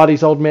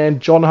Hopewadi's old man,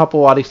 John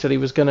Hopewadi, said he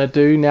was going to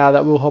do now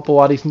that Will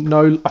Hopewadi's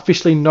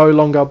officially no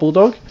longer a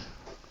Bulldog?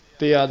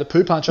 The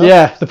poo puncher?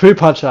 Yeah, the poo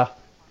puncher.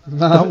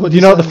 No, Do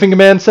you know what the finger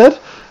man said?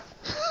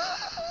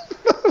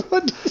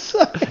 What did you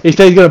say? He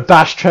said he's going to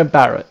bash Trent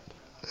Barrett.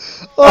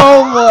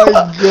 Oh my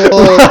god!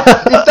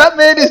 If that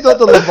man is not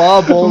the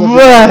LeVar Ball,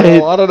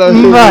 Mate, I don't know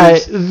who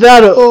mate, is.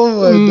 that,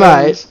 Oh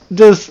my mate,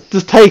 just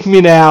take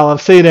me now.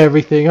 I've seen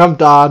everything. I'm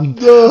done.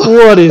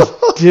 What is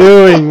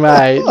doing,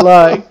 mate?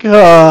 Like,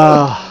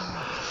 Oh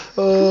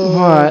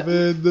Right.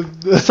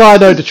 man, Side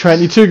note to Trent,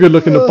 you're too good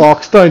looking to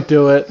box. Don't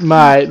do it,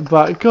 mate.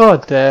 But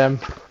goddamn.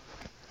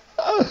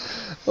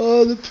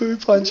 the poo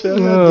puncher.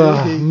 How Oh,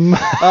 dare he.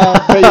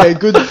 But yeah,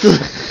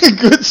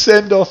 good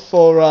send off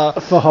for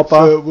Hopper.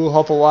 for Will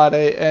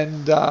Hopewadi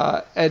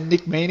and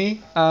Nick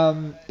Meaney.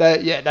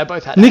 They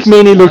both had. Nick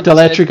absolutely Meaney looked 100%.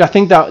 electric. I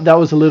think that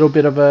was a little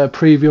bit of a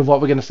preview of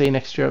what we're going to see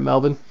next year at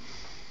Melbourne.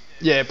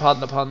 Yeah, pardon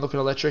the pun, looking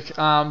electric.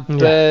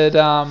 But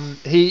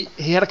he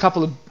had a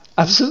couple of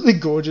absolutely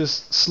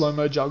gorgeous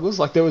slow-mo juggles.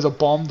 Like there was a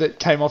bomb that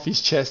came off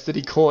his chest that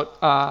he caught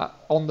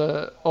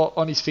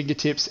on his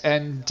fingertips,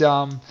 and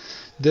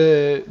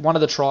one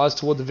of the tries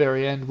toward the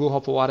very end, Will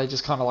Hopewadi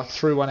just kind of like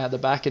threw one out the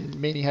back, and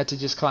Meaney had to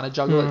just kind of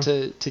juggle it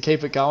to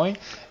keep it going.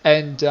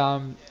 And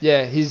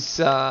he's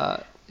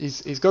got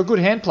good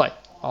hand play.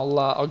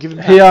 I'll give him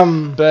that. He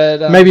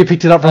but maybe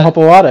picked it up from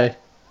Hopewadi.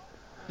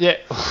 Yeah.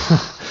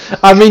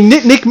 I mean,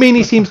 Nick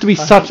Meaney seems to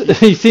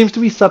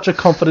be such a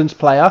confidence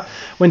player.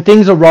 When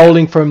things are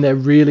rolling for him, they're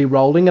really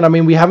rolling. And I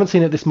mean, we haven't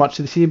seen it this much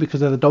this year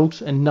because of the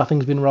Dogs, and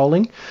nothing's been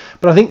rolling.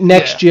 But I think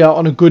next year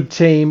on a good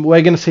team,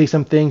 we're going to see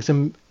some things.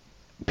 And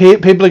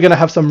people are going to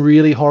have some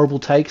really horrible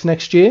takes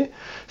next year,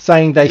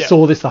 saying they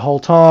saw this the whole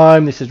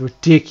time. This is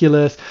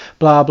ridiculous.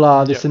 Blah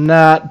blah. This and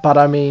that. But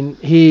I mean,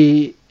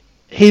 he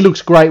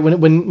looks great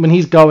when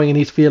he's going and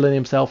he's feeling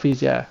himself.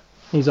 He's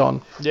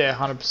on. Yeah,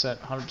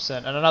 100%.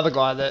 And another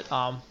guy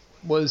that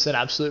was an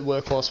absolute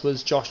workhorse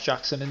was Josh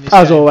Jackson in this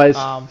As game. always.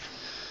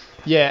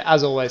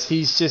 As always.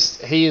 He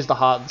is the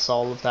heart and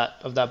soul of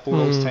that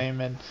Bulldogs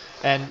team,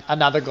 and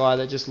another guy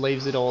that just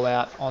leaves it all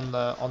out on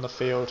the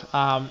field.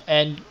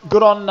 And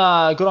good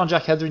on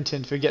Jack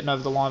Hetherington for getting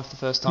over the line for the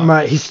first time.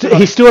 Mate, he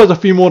still has a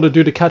few more to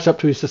do to catch up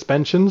to his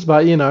suspensions,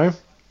 but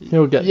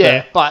he'll get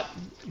there.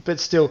 but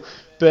still.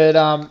 But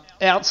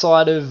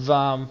outside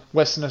of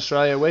Western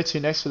Australia, where to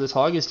next for the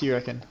Tigers, do you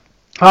reckon?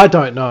 I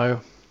don't know.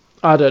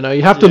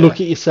 You have to look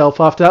at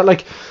yourself after that.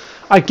 Like,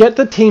 I get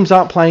that teams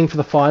aren't playing for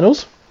the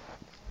finals,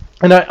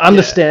 and I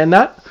understand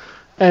that.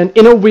 And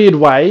in a weird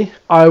way,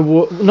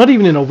 not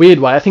even in a weird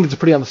way, I think it's a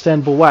pretty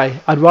understandable way.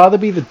 I'd rather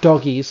be the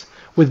Doggies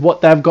with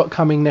what they've got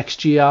coming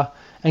next year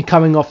and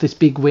coming off this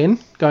big win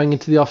going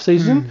into the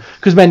off-season.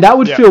 Because, man, that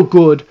would feel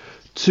good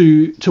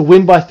to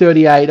win by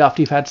 38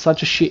 after you've had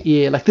such a shit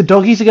year. Like, the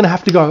Doggies are going to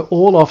have to go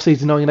all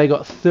off-season knowing they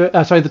got... the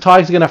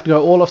Tigers are going to have to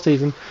go all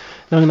off-season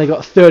knowing they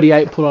got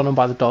 38 put on them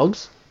by the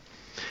Dogs.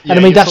 Yeah, and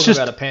I mean, you're that's talking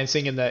just... about a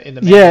pantsing in the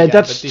yeah, game,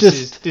 that's but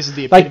just... this is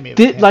the epitome of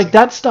a pantsing. Like,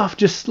 that stuff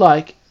just,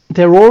 like...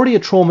 They're already a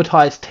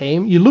traumatized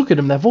team. You look at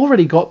them, they've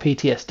already got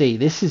PTSD.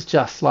 This is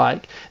just,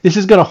 like... This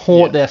is going to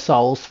haunt their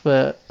souls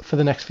for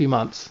the next few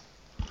months.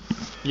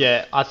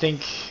 Yeah, I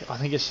think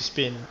it's just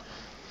been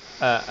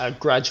a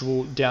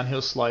gradual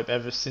downhill slope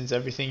ever since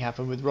everything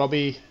happened with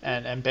Robbie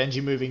and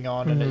Benji moving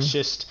on, and it's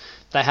just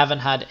they haven't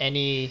had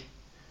any.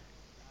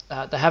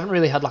 They haven't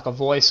really had like a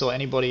voice or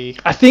anybody.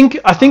 I think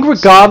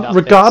stand up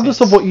regardless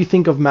there of what you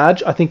think of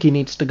Madge, I think he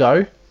needs to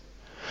go.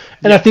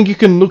 And Yeah. I think you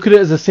can look at it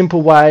as a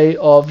simple way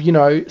of,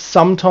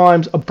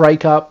 sometimes a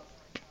breakup,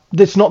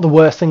 that's not the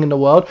worst thing in the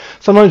world.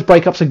 Sometimes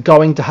breakups are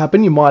going to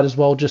happen. You might as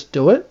well just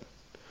do it.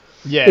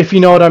 Yeah, If you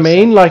know what I 100%.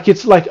 mean. Like,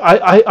 it's like,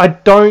 I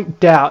don't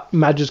doubt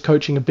Madge's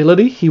coaching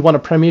ability. He won a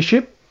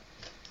premiership.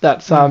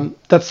 That's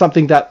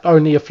something that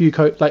only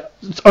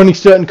only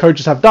certain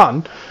coaches have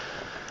done.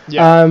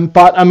 Yeah.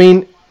 But I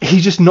mean,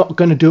 he's just not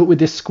going to do it with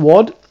this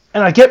squad.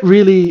 And I get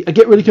really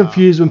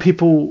confused when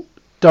people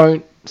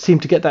don't seem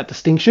to get that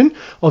distinction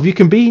of you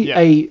can be Yeah.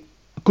 a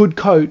good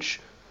coach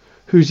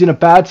who's in a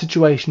bad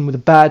situation with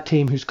a bad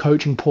team who's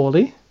coaching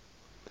poorly.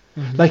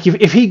 Like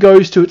if he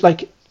goes to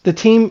like the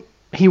team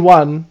he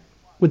won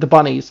with the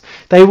Bunnies,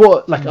 they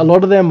were like a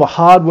lot of them were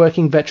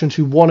hard-working veterans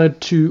who wanted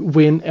to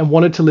win and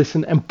wanted to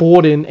listen and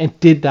bought in and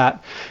did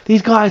that.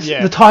 These guys,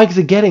 Yeah. the Tigers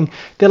are getting,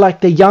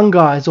 they're young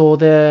guys, or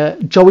they're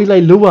Joey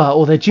Leilua,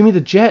 or they're Jimmy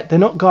the Jet. They're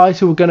not guys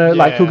who are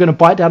gonna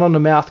bite down on the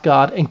mouth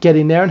guard and get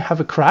in there and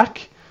have a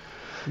crack.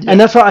 And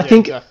that's why I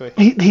think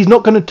exactly. he's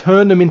not going to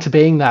turn them into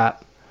being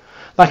that.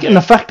 And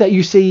the fact that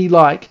you see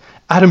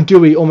Adam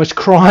Dewey almost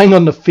crying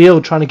on the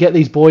field trying to get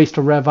these boys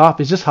to rev up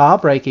is just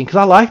heartbreaking, because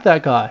I like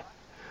that guy.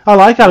 I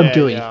like Adam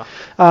Dewey. Yeah.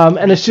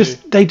 And it's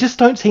just, they just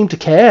don't seem to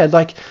care.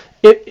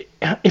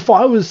 If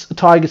I was a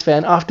Tigers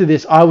fan after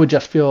this, I would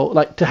just feel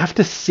to have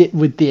to sit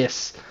with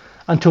this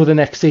until the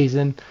next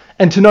season,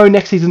 and to know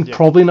next season's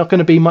probably not going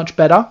to be much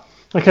better.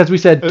 As we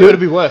said, It'll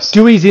be worse.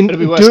 Dewey's in. It'll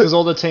be worse because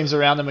all the teams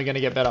around them are going to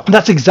get better.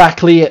 That's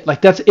exactly it.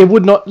 It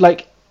would not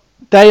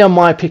they are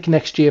my pick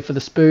next year for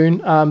the Spoon.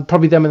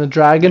 Probably them and the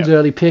Dragons,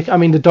 early pick. I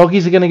mean, the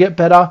Doggies are going to get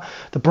better.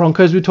 The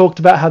Broncos, we talked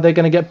about how they're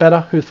going to get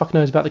better. Who the fuck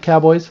knows about the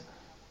Cowboys?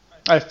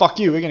 Hey, fuck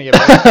you. We're going to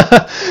get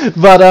better.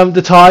 But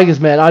the Tigers,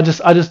 man, I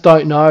just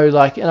don't know. And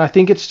I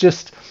think it's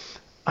just,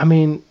 I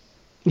mean,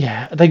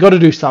 yeah, they got to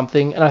do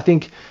something. And I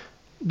think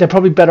they're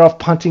probably better off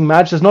punting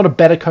Madge. There's not a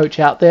better coach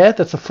out there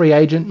that's a free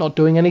agent not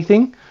doing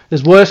anything.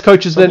 There's worse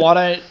coaches So than... why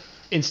don't,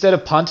 instead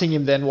of punting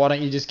him, then why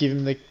don't you just give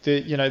him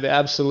the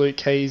absolute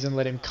keys and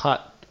let him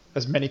cut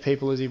as many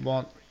people as he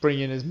wants, bring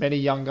in as many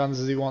young guns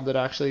as he wants that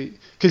actually,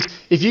 because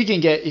if you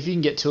can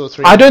get 2 or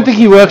 3. I don't think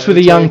he works with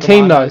a young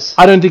Victoria team, though. Commandos.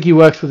 I don't think he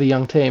works with a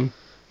young team.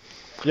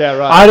 Yeah,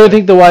 right. I don't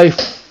think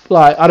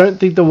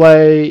the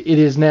way it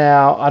is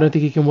now, I don't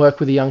think he can work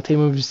with a young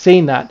team. We've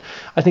seen that.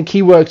 I think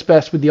he works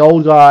best with the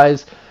old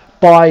guys,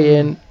 buy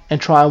in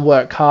and try and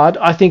work hard.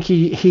 I think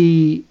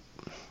he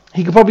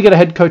could probably get a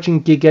head coaching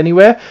gig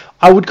anywhere.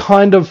 I would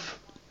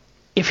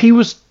if he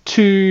was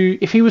to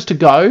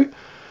go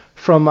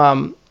from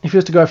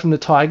the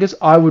Tigers,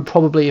 I would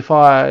probably, if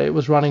I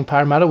was running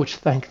Parramatta, which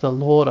thank the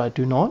Lord I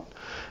do not,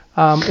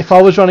 if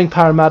I was running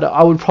Parramatta,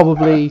 I would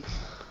probably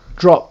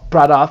drop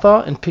Brad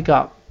Arthur and pick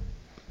up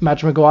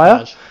Madge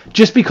Maguire,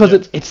 just because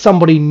it's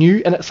somebody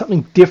new and it's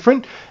something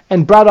different.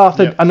 And Brad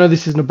Arthur, I know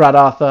this isn't a Brad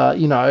Arthur,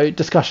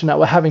 discussion that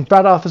we're having.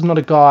 Brad Arthur's not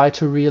a guy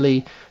to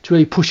really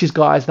push his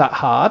guys that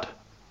hard,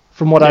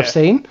 from what I've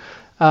seen.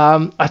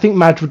 I think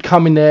Madge would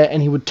come in there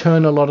and he would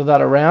turn a lot of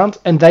that around.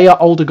 And they are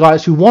older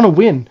guys who want to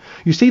win.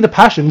 You see the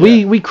passion.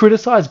 Yeah. We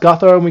criticise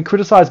Gutho and we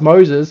criticise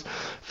Moses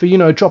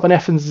for, dropping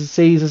F's and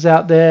C's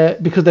out there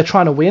because they're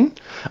trying to win.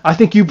 I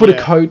think you put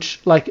a coach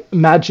like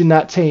Madge in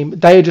that team,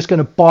 they are just going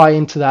to buy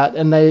into that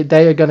and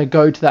they are going to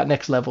go to that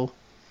next level.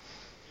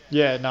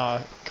 Yeah, no,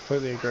 I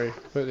completely agree.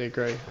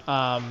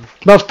 That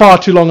was far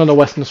too long on the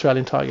Western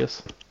Australian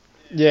Tigers.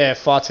 Yeah,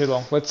 far too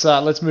long.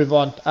 Let's move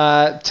on.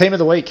 Team of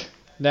the week.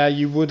 Now,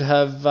 you would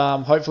have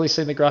hopefully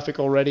seen the graphic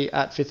already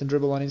at Fifth and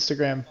Dribble on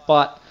Instagram,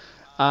 but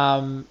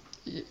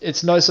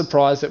it's no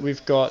surprise that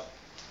we've got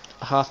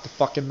half the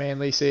fucking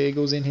Manly Sea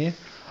Eagles in here.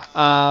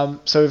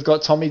 So we've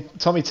got Tommy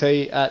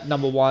T at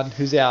number 1,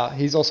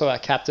 he's also our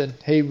captain.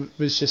 He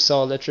was just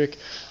so electric.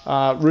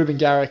 Ruben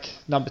Garrick,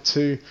 number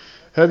 2.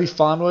 Herbie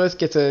Farnworth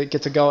gets a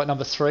go at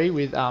number 3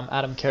 with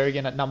Adam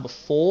Kerrigan at number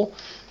 4.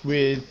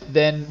 With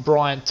then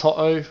Brian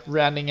Toto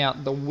rounding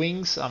out the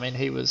wings. I mean,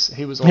 he was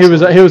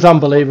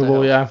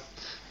unbelievable, yeah.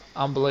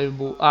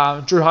 Unbelievable.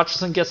 Drew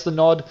Hutchison gets the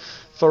nod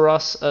for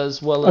us as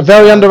well. A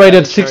very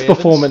underrated sixth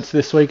performance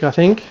this week, I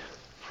think.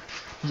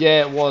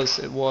 Yeah, it was.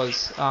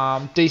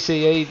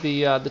 DCE,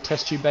 the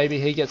test tube baby,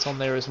 he gets on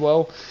there as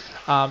well.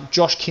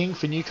 Josh King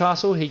for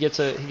Newcastle, he gets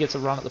a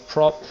run at the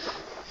prop.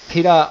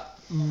 Peter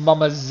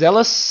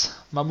Mamuzelis,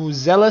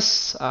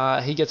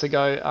 he gets a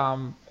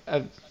go.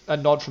 A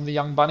nod from the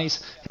Young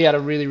Bunnies. He had a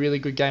really, really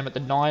good game at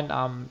the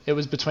 9. It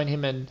was between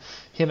him and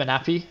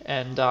Appy,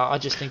 and I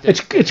just think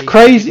that it's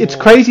crazy. It's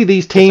crazy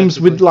these teams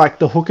with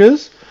the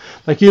hookers.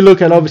 You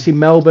look at obviously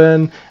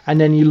Melbourne, and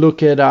then you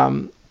look at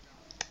the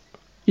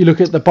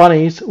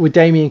Bunnies with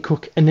Damien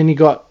Cook, and then you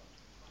got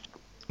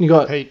You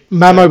got Pete.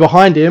 Mamo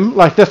behind him.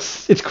 Like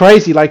it's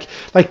crazy. Like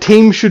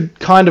teams should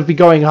kind of be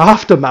going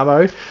after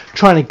Mamo,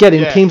 trying to get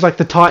him. Yeah. Teams like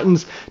the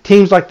Titans,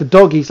 teams like the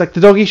Doggies. Like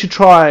the Doggies should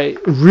try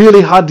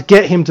really hard to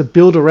get him to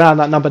build around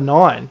that number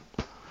 9.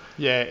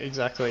 Yeah,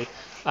 exactly.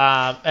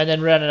 And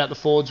then rounding out the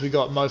forwards, we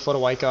got Mo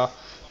Fotuaika,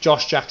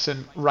 Josh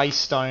Jackson, Ray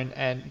Stone,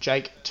 and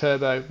Jake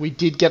Turbo. We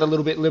did get a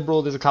little bit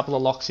liberal. There's a couple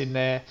of locks in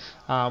there.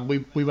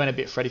 We went a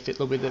bit Freddie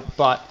Fittler with it,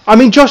 but I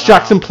mean, Josh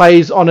Jackson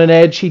plays on an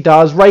edge. He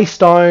does. Ray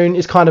Stone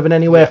is kind of an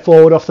anywhere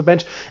forward off the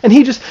bench, and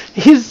he just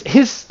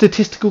his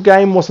statistical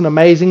game wasn't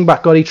amazing,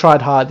 but God, he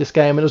tried hard this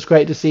game, and it was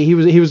great to see.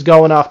 He was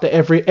going after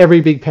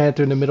every big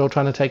Panther in the middle,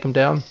 trying to take him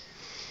down.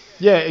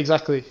 yeah,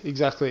 exactly.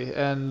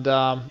 And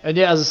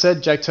yeah, as I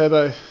said, Jake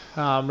Turbo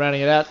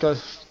rounding it out,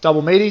 goes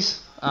double meaties.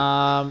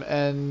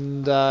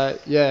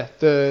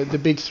 The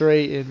big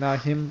three in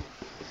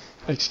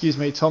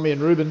Tommy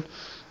and Ruben.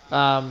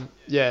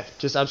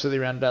 Just absolutely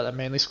rounded out that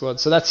Manly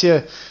squad. So that's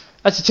your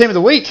team of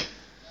the week.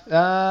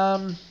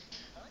 I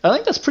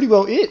think that's pretty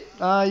well it.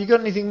 You got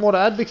anything more to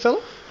add, big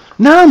fella?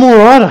 No, I'm all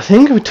right, I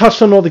think. We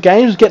touched on all the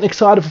games. Getting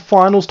excited for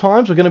finals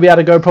times. We're going to be able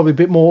to go probably a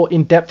bit more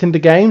in-depth into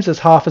games. There's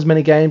half as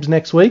many games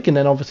next week, and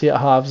then obviously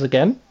at halves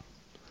again.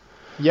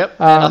 Yep,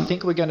 and I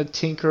think we're going to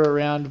tinker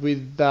around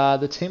with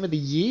the team of the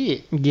year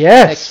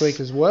next week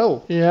as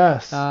well.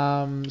 Yes.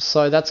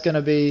 So that's going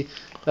to be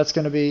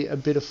a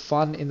bit of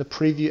fun in the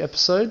preview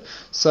episode.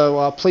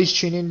 So please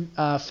tune in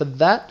for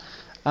that.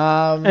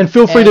 And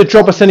feel free to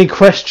drop us any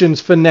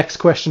questions for next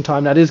question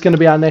time. That is going to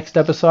be our next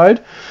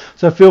episode.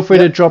 So feel free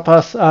to drop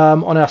us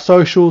on our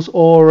socials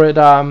or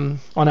on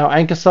our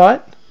Anchor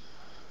site.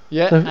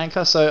 Yeah,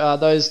 Anchor. So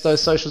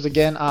those socials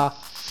again are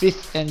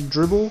Fifth and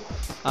Dribble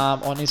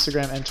on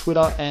Instagram and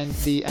Twitter, and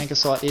the Anchor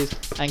site is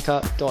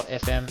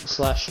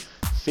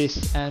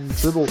anchor.fm/Fifth and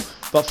Dribble.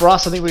 But for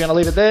us, I think we're going to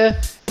leave it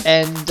there,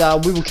 and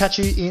we will catch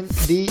you in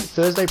the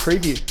Thursday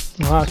preview.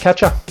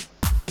 Catch ya.